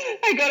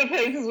go to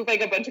places with like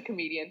a bunch of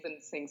comedians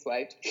and sing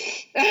Swiped.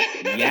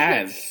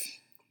 Yes.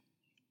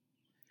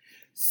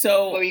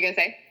 So what were you going to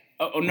say?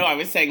 Oh, no, I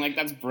was saying, like,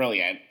 that's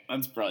brilliant.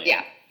 That's brilliant.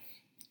 Yeah.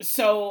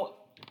 So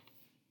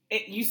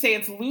you say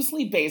it's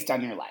loosely based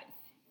on your life.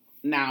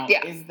 Now,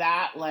 is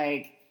that,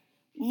 like,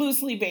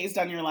 loosely based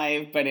on your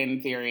life, but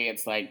in theory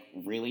it's, like,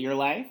 really your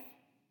life?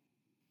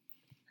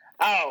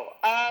 Oh,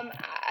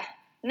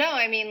 no,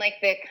 I mean, like,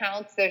 the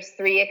accounts, there's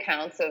 3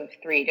 accounts of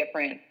 3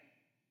 different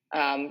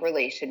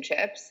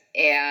relationships,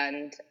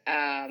 and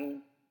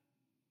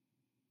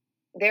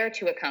there are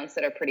 2 accounts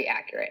that are pretty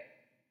accurate.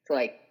 So,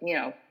 like, you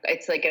know,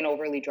 it's like an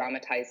overly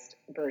dramatized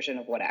version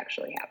of what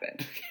actually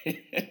happened.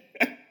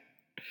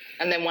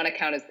 And then 1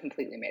 account is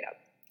completely made up.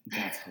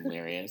 That's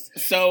hilarious.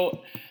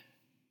 So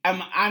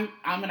I'm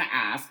gonna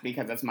ask,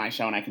 because it's my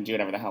show and I can do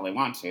whatever the hell I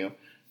want to.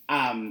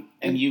 And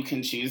you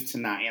can choose to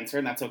not answer,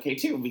 and that's okay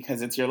too,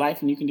 because it's your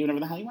life and you can do whatever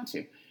the hell you want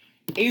to.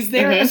 Is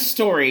there a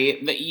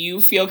story that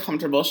you feel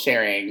comfortable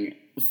sharing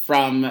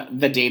from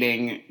the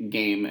dating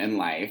game in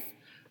life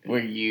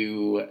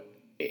where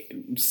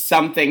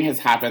something has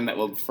happened that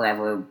will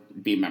forever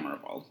be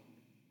memorable?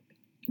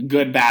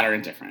 Good, bad, or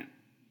indifferent?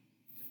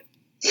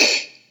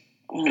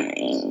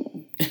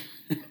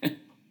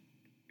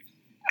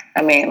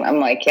 I mean, I'm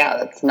like, yeah,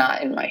 that's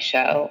not in my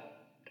show.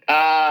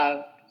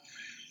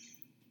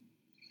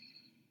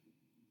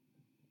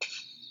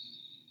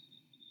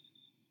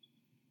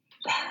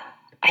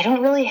 I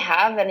don't really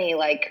have any,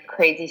 like,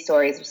 crazy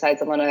stories besides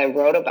the one that I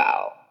wrote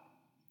about.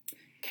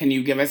 Can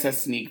you give us a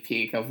sneak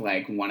peek of,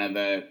 like, one of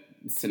the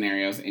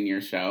scenarios in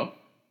your show?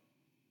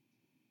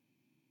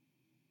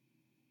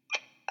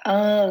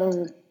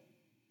 I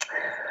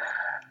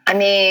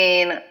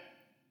mean,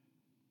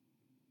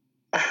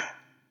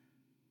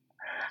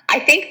 I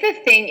think the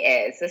thing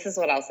is, this is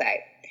what I'll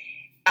say.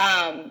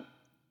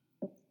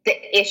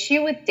 The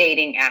issue with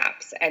dating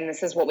apps, and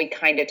this is what we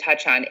kind of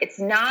touch on, it's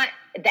not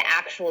the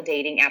actual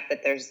dating app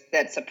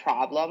that's a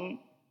problem.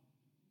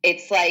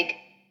 It's like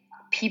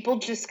people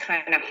just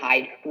kind of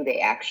hide who they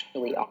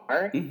actually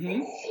are.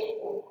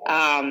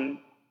 Mm-hmm.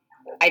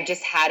 I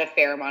just had a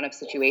fair amount of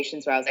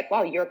situations where I was like,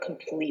 wow, you're a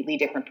completely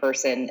different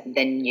person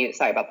than you.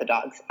 Sorry about the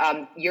dogs.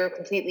 You're a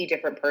completely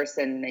different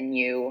person than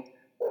you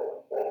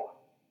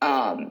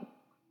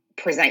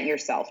present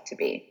yourself to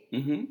be.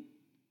 Mm-hmm.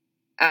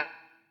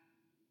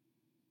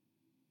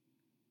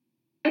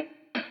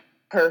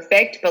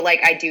 Perfect, but like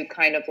I do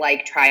kind of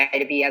like try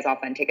to be as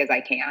authentic as I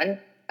can.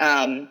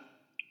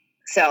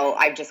 So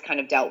I've just kind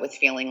of dealt with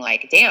feeling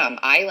like, damn,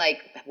 I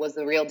like was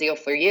the real deal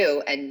for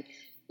you, and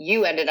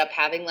you ended up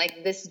having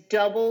like this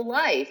double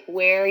life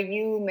where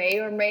you may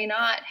or may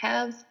not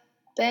have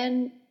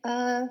been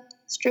a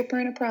stripper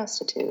and a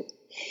prostitute.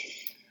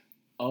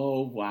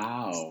 Oh,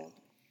 wow.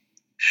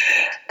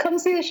 Come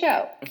see the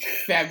show.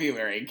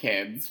 February,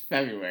 kids.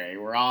 February.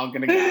 We're all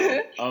going to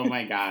go. Oh,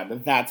 my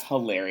God. That's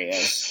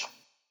hilarious.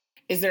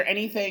 Is there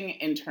anything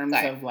in terms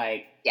of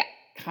like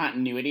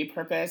continuity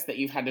purpose that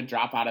you've had to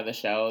drop out of the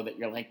show that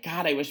you're like,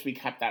 God, I wish we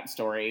kept that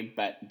story,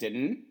 but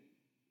didn't?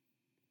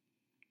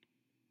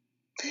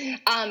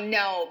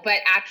 No, but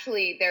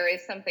actually there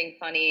is something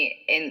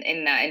funny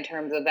in that, in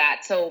terms of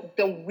that. So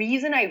the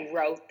reason I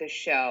wrote the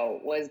show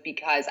was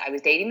because I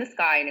was dating this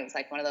guy, and it was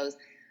like one of those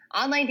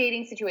online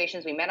dating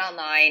situations. We met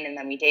online, and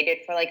then we dated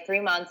for like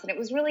 3 months, and it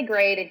was really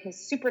great. And he's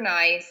super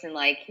nice. And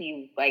like,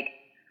 he like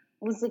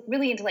was like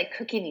really into like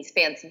cooking these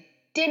fancy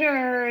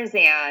dinners,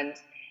 and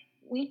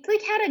we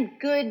like had a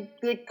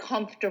good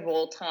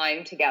comfortable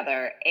time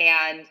together.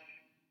 And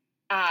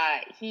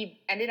he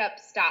ended up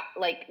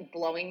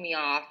blowing me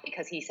off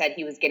because he said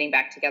he was getting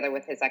back together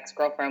with his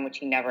ex-girlfriend, which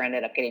he never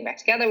ended up getting back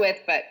together with,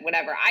 but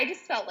whatever. I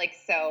just felt like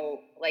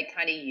so like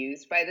kind of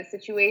used by the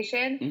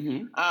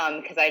situation.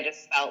 Because I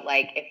just felt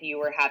like if you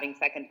were having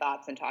second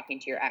thoughts and talking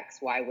to your ex,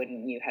 why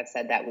wouldn't you have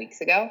said that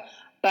weeks ago?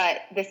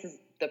 But this is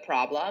the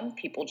problem.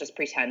 People just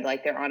pretend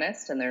like they're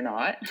honest and they're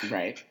not.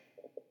 Right.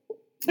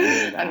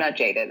 I'm not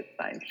jaded. It's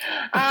fine.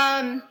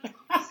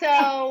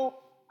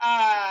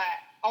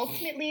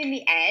 Ultimately, in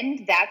the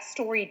end, that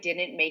story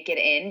didn't make it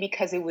in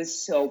because it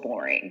was so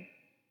boring.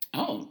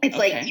 Oh, it's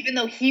okay. Like, even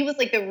though he was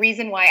like the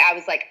reason why I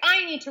was like,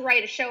 I need to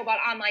write a show about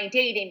online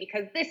dating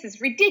because this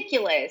is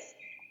ridiculous.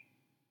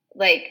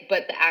 Like,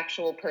 but the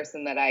actual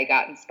person that I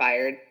got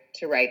inspired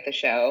to write the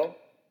show,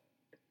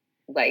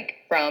 like,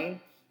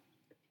 from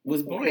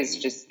was boring.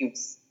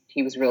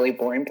 He was really a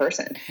boring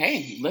person.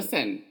 Hey,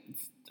 listen,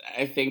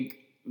 I think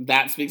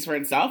that speaks for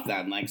itself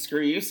then. Like,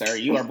 screw you, sir.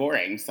 You are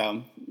boring.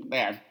 So,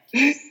 there.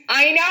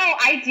 I know.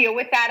 I deal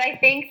with that. I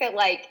think that,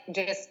 like,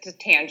 just a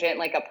tangent,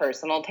 like a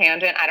personal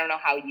tangent. I don't know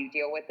how you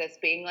deal with this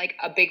being, like,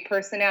 a big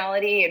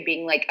personality and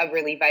being, like, a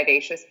really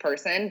vivacious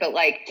person. But,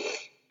 like,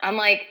 I'm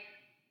like,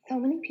 so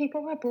many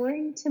people are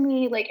boring to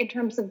me, like, in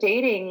terms of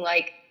dating.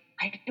 Like,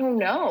 I don't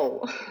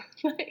know.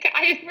 Like,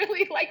 I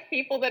really like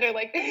people that are,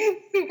 like,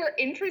 super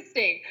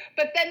interesting.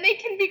 But then they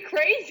can be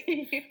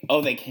crazy.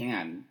 Oh, they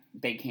can.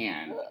 They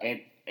can.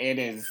 It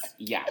is,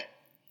 yeah.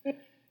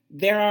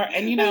 There are,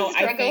 and you know,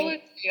 I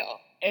think,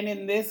 and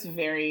in this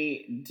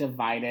very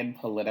divided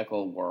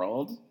political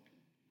world,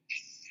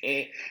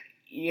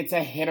 it's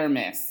a hit or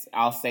miss.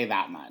 I'll say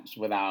that much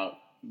without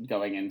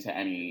going into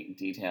any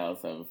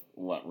details of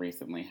what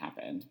recently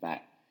happened.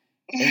 But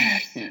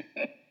it's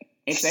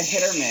a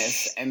hit or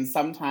miss, and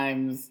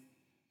sometimes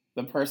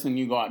the person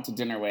you go out to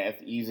dinner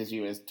with uses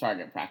you as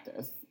target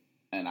practice,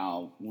 and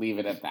I'll leave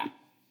it at that.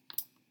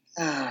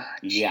 Oh,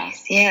 yeah.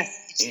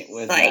 Yes. It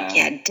was like,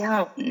 you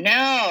don't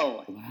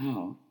know.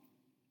 Wow.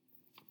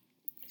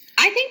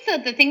 I think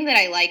that the thing that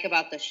I like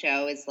about the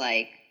show is,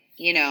 like,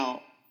 you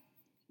know,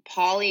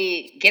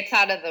 Polly gets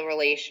out of the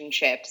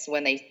relationships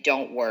when they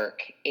don't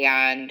work,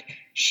 and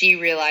she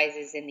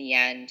realizes in the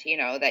end, you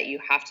know, that you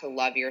have to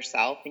love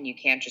yourself and you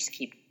can't just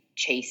keep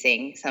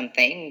chasing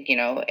something. You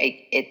know,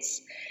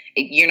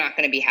 you're not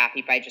going to be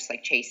happy by just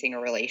like chasing a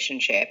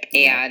relationship.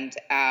 Yeah. And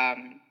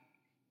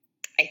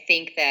I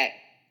think that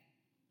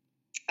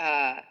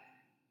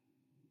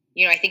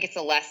you know, I think it's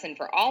a lesson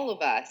for all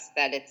of us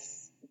that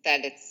it's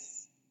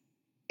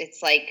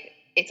like,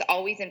 it's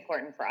always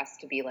important for us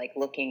to be like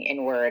looking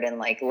inward and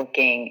like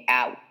looking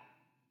at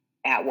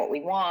what we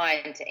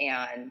want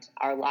and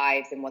our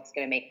lives and what's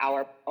going to make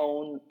our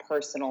own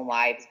personal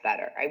lives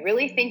better. I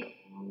really think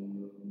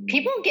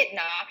people get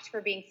knocked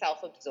for being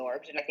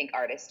self-absorbed, and I think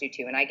artists do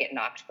too, and I get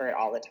knocked for it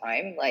all the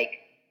time, like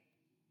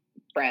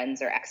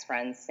friends or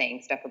ex-friends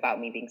saying stuff about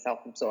me being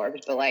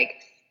self-absorbed. But like,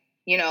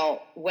 you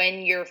know,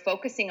 when you're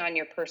focusing on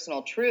your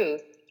personal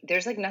truth,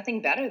 there's like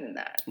nothing better than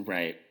that.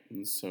 Right.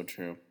 It's so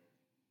true.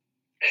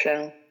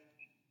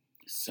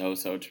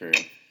 So true.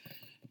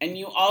 And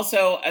you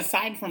also,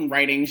 aside from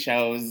writing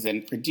shows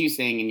and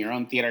producing in your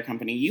own theater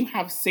company, you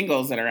have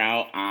singles that are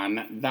out on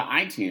the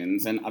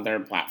iTunes and other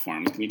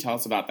platforms. Can you tell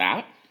us about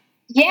that?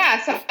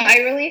 Yeah, so I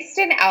released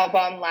an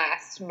album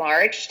last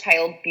March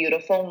titled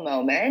Beautiful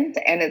Moment,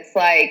 and it's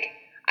like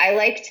I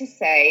like to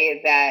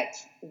say that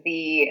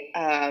the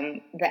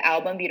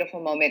album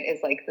Beautiful Moment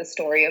is like the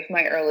story of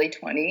my early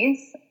 20s.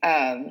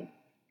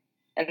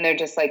 And they're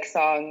just like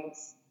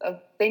songs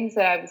of things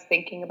that I was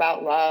thinking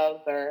about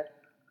love or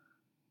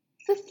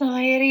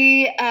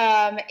society.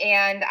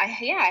 And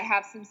I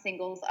have some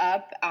singles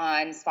up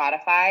on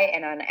Spotify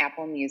and on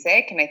Apple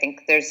Music, and I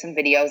think there's some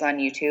videos on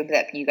YouTube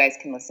that you guys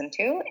can listen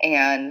to,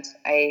 and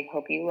I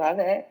hope you love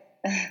it.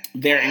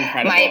 They're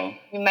incredible.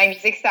 My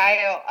music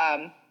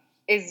style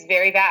is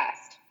very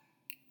vast,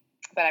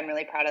 but I'm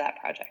really proud of that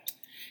project.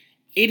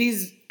 It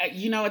is,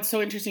 it's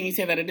so interesting you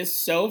say that. It is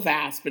so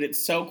vast, but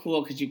it's so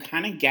cool because you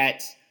kind of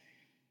get,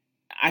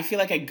 I feel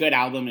like a good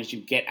album is you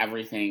get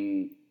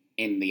everything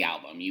in the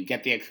album. You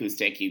get the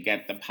acoustic, you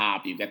get the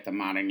pop, you get the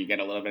modern, you get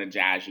a little bit of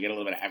jazz, you get a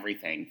little bit of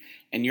everything.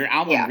 And your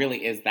album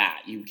really is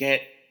that. You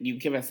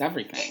give us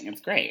everything.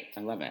 It's great. I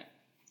love it.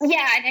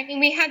 Yeah, and I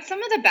mean, we had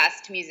some of the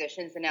best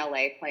musicians in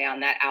LA play on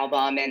that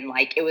album, and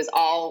like it was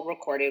all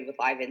recorded with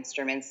live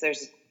instruments.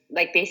 There's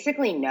like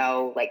basically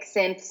no like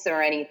synths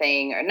or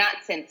anything, or not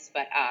synths,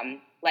 but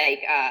I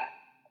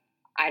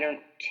don't.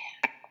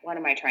 What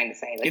am I trying to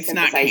say? Like it's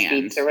synthesized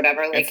beats or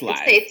whatever. Like it's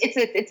live.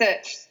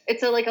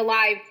 It's a like a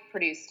live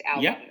produced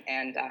album, yep.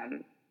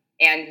 And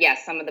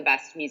yes, some of the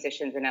best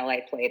musicians in LA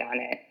played on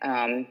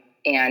it,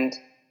 and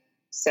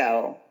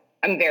so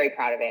I'm very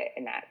proud of it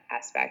in that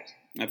aspect.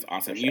 That's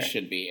awesome. Sure. You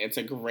should be. It's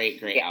a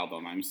great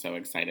album. I'm so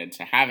excited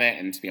to have it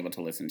and to be able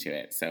to listen to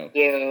it. So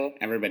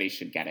everybody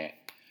should get it.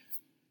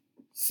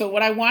 So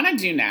what I want to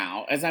do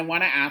now is I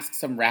want to ask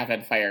some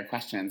rapid fire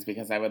questions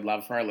because I would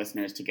love for our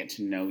listeners to get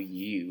to know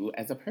you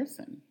as a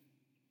person.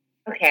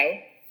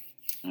 Okay.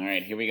 All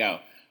right, here we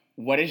go.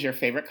 What is your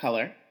favorite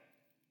color?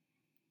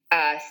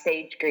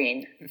 Sage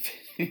green.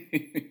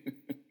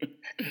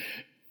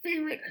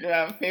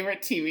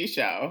 Favorite TV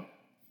show?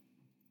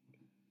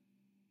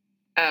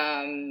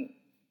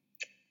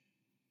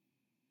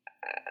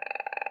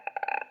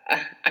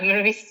 I'm going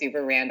to be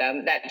super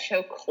random. That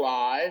show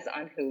Claws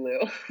on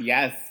Hulu.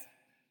 Yes.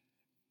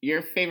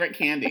 Your favorite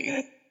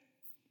candy?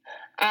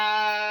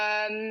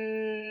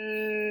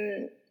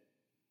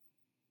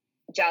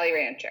 Jolly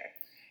Rancher.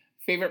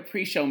 Favorite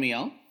pre-show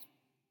meal?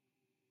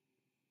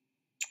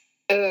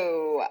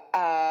 Oh,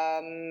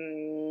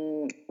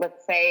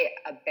 let's say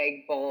a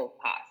big bowl of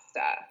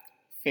pasta.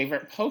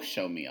 Favorite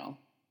post-show meal?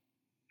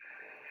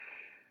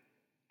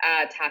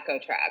 Taco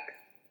truck.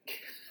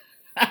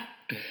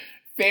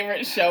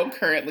 Favorite show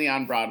currently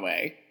on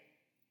Broadway?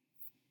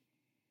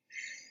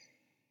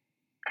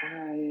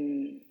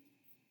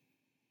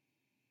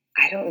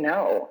 I don't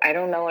know. I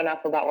don't know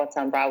enough about what's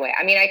on Broadway.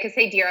 I mean, I could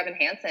say Dear Evan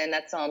Hansen.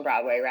 That's still on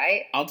Broadway,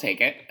 right? I'll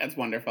take it. That's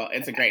wonderful.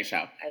 It's a great show.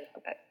 I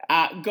love that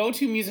show.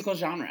 Go-to musical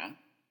genre?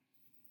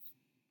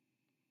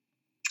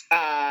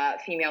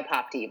 Female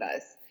pop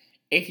divas.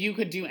 If you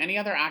could do any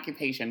other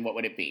occupation, what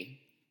would it be?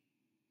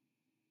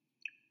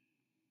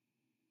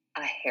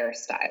 A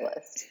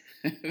hairstylist.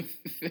 Oh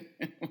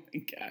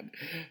my God.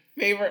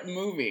 Favorite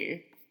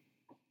movie?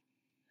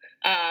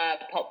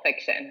 Pulp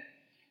Fiction.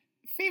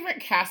 Favorite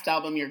cast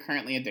album you're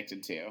currently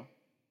addicted to?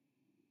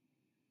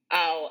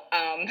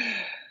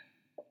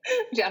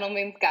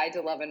 Gentleman's Guide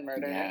to Love and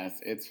Murder. Yes,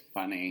 it's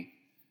funny.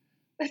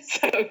 It's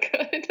so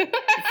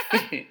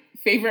good.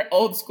 Favorite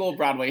old school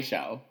Broadway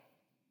show?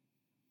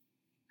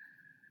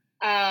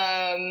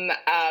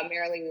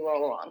 Merrily We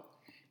Roll Along.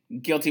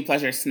 Guilty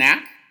pleasure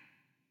snack?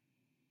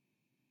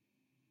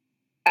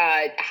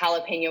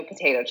 Jalapeno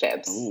potato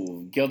chips.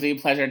 Ooh, guilty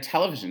pleasure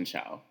television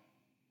show?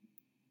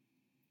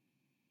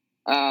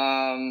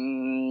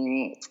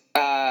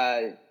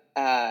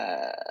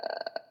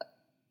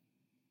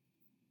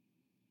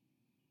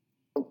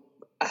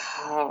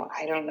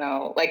 I don't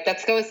know. Like,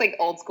 let's go with like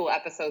old school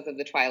episodes of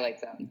The Twilight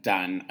Zone.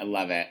 Done. I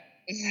love it.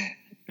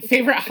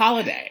 Favorite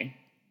holiday?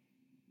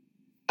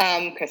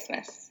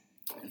 Christmas.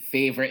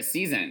 Favorite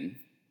season?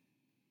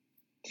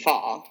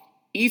 Fall.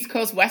 East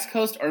Coast, West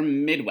Coast, or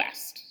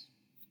Midwest?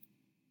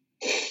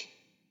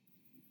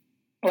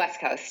 West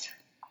Coast.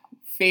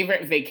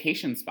 Favorite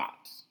vacation spot?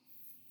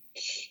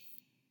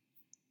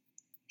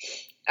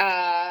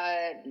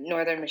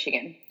 Northern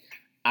Michigan.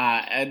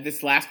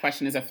 This last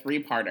question is a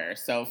three-parter.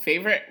 So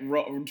favorite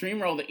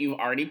dream role that you've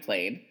already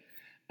played,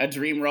 a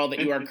dream role that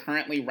you are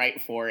currently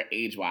right for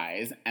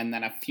age-wise, and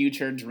then a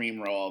future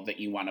dream role that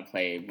you want to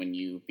play when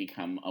you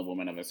become a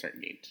woman of a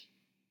certain age.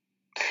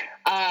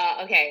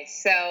 Okay,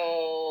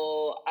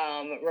 so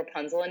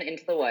Rapunzel and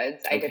Into the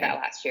Woods. I did that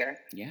last year.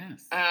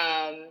 Yes.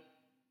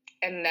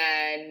 And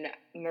then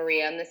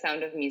Maria and the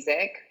Sound of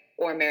Music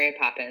or Mary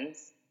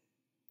Poppins.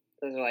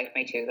 Those are like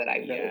my two that I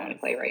really want to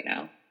play right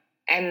now.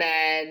 And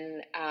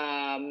then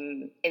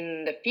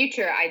in the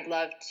future, I'd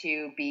love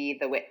to be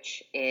the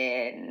witch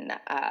in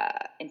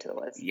Into the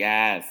Woods.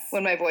 Yes.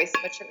 When my voice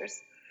matures.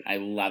 I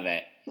love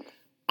it.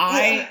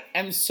 I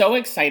am so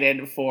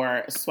excited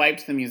for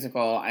Swiped the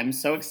Musical. I'm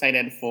so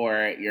excited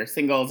for your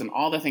singles and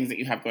all the things that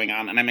you have going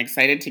on. And I'm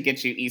excited to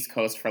get you East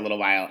Coast for a little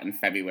while in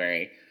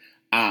February.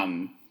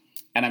 And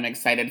I'm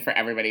excited for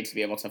everybody to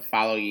be able to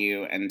follow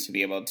you and to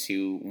be able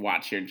to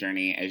watch your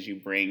journey as you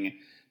bring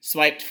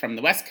Swiped from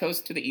the West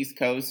Coast to the East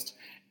Coast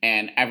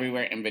and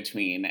everywhere in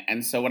between.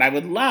 And so what I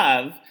would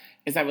love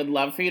is I would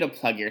love for you to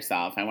plug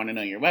yourself. I want to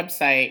know your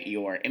website,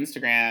 your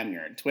Instagram,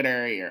 your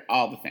Twitter, your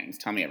all the things.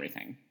 Tell me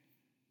everything.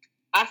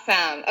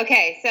 Awesome.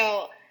 Okay,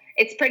 so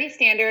it's pretty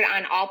standard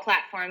on all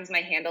platforms.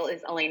 My handle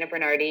is Alena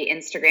Bernardi,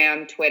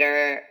 Instagram,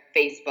 Twitter,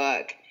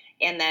 Facebook.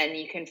 And then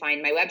you can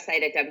find my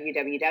website at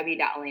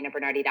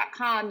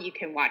www.alenabernardi.com. You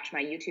can watch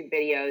my YouTube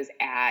videos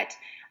at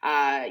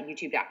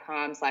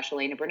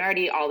youtube.com/Alena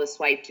Bernardi. All the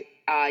Swiped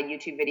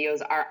YouTube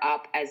videos are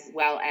up, as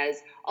well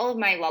as all of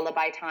my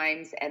lullaby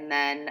times, and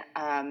then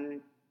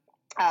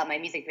my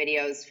music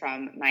videos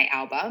from my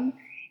album.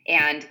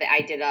 And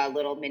I did a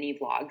little mini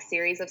vlog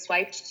series of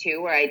Swiped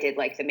too, where I did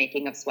like the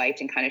making of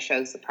Swiped and kind of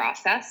shows the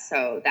process.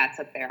 So that's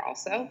up there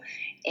also.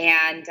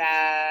 And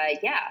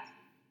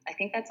I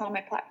think that's all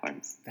my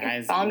platforms.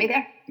 Follow me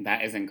there.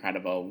 That is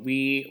incredible.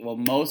 We will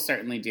most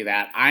certainly do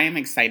that. I am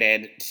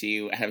excited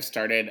to have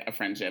started a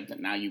friendship that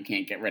now you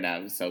can't get rid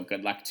of. So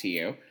good luck to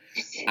you.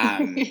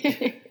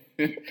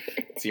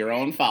 It's your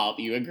own fault.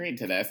 You agreed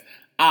to this.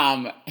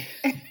 I'm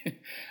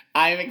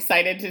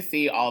excited to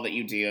see all that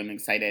you do. I'm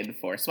excited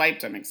for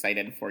Swiped. I'm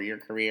excited for your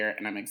career.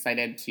 And I'm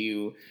excited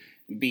to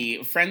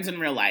be friends in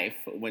real life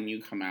when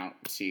you come out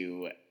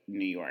to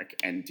New York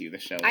and do the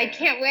show there. I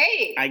can't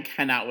wait. I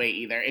cannot wait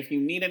either. If you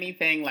need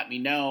anything, let me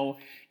know.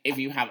 If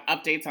you have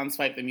updates on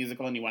Swipe the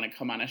Musical and you want to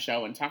come on a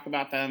show and talk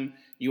about them,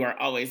 you are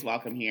always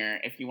welcome here.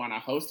 If you want to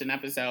host an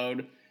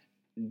episode,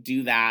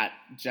 do that.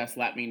 Just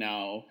let me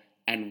know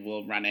and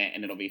we'll run it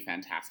and it'll be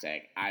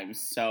fantastic. I'm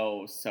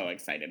so, so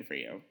excited for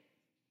you.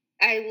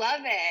 I love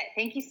it.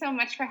 Thank you so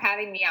much for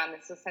having me on.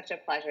 This was such a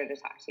pleasure to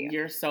talk to you.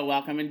 You're so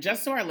welcome. And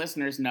just so our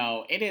listeners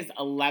know, it is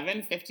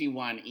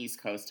 11:51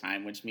 East Coast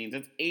time, which means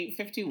it's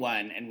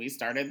 8:51, and we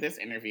started this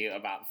interview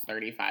about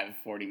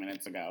 40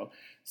 minutes ago.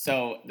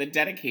 So the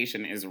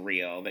dedication is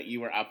real that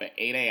you were up at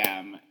 8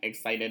 a.m.,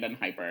 excited and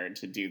hyper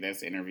to do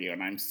this interview,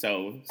 and I'm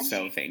so,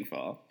 so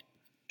thankful.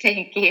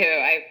 Thank you.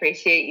 I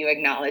appreciate you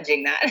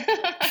acknowledging that.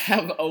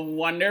 Have a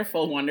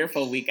wonderful,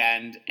 wonderful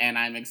weekend, and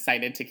I'm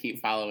excited to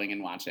keep following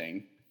and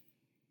watching.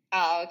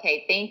 Oh,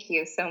 okay. Thank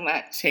you so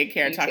much. Take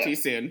care. Talk to you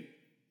soon.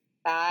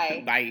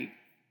 Bye. Bye.